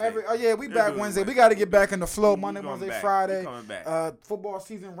shit Wednesday. Oh yeah, we Let's back do it Wednesday. We got to get back in the flow. We Monday, coming Wednesday, back. Friday. We coming back. Football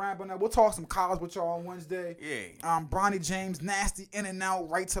season ramping up. We'll talk some college with y'all on Wednesday. Yeah. Bronny James, nasty in and out,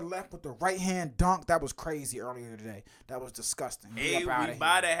 right to left with the right hand dunk. That was crazy earlier today. That was disgusting. Hey, we up outta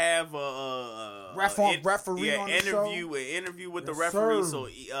about to have a referee on the show. An interview with the Yes, referee. sir.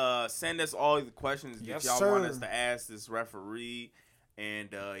 So send us all the questions Yes, that y'all sir. want us to ask this referee. And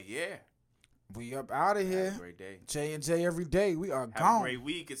yeah, We up out of have here. a great day. J&J every day. We are Have gone. a great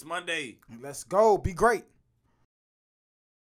week. It's Monday. Let's go. Be great.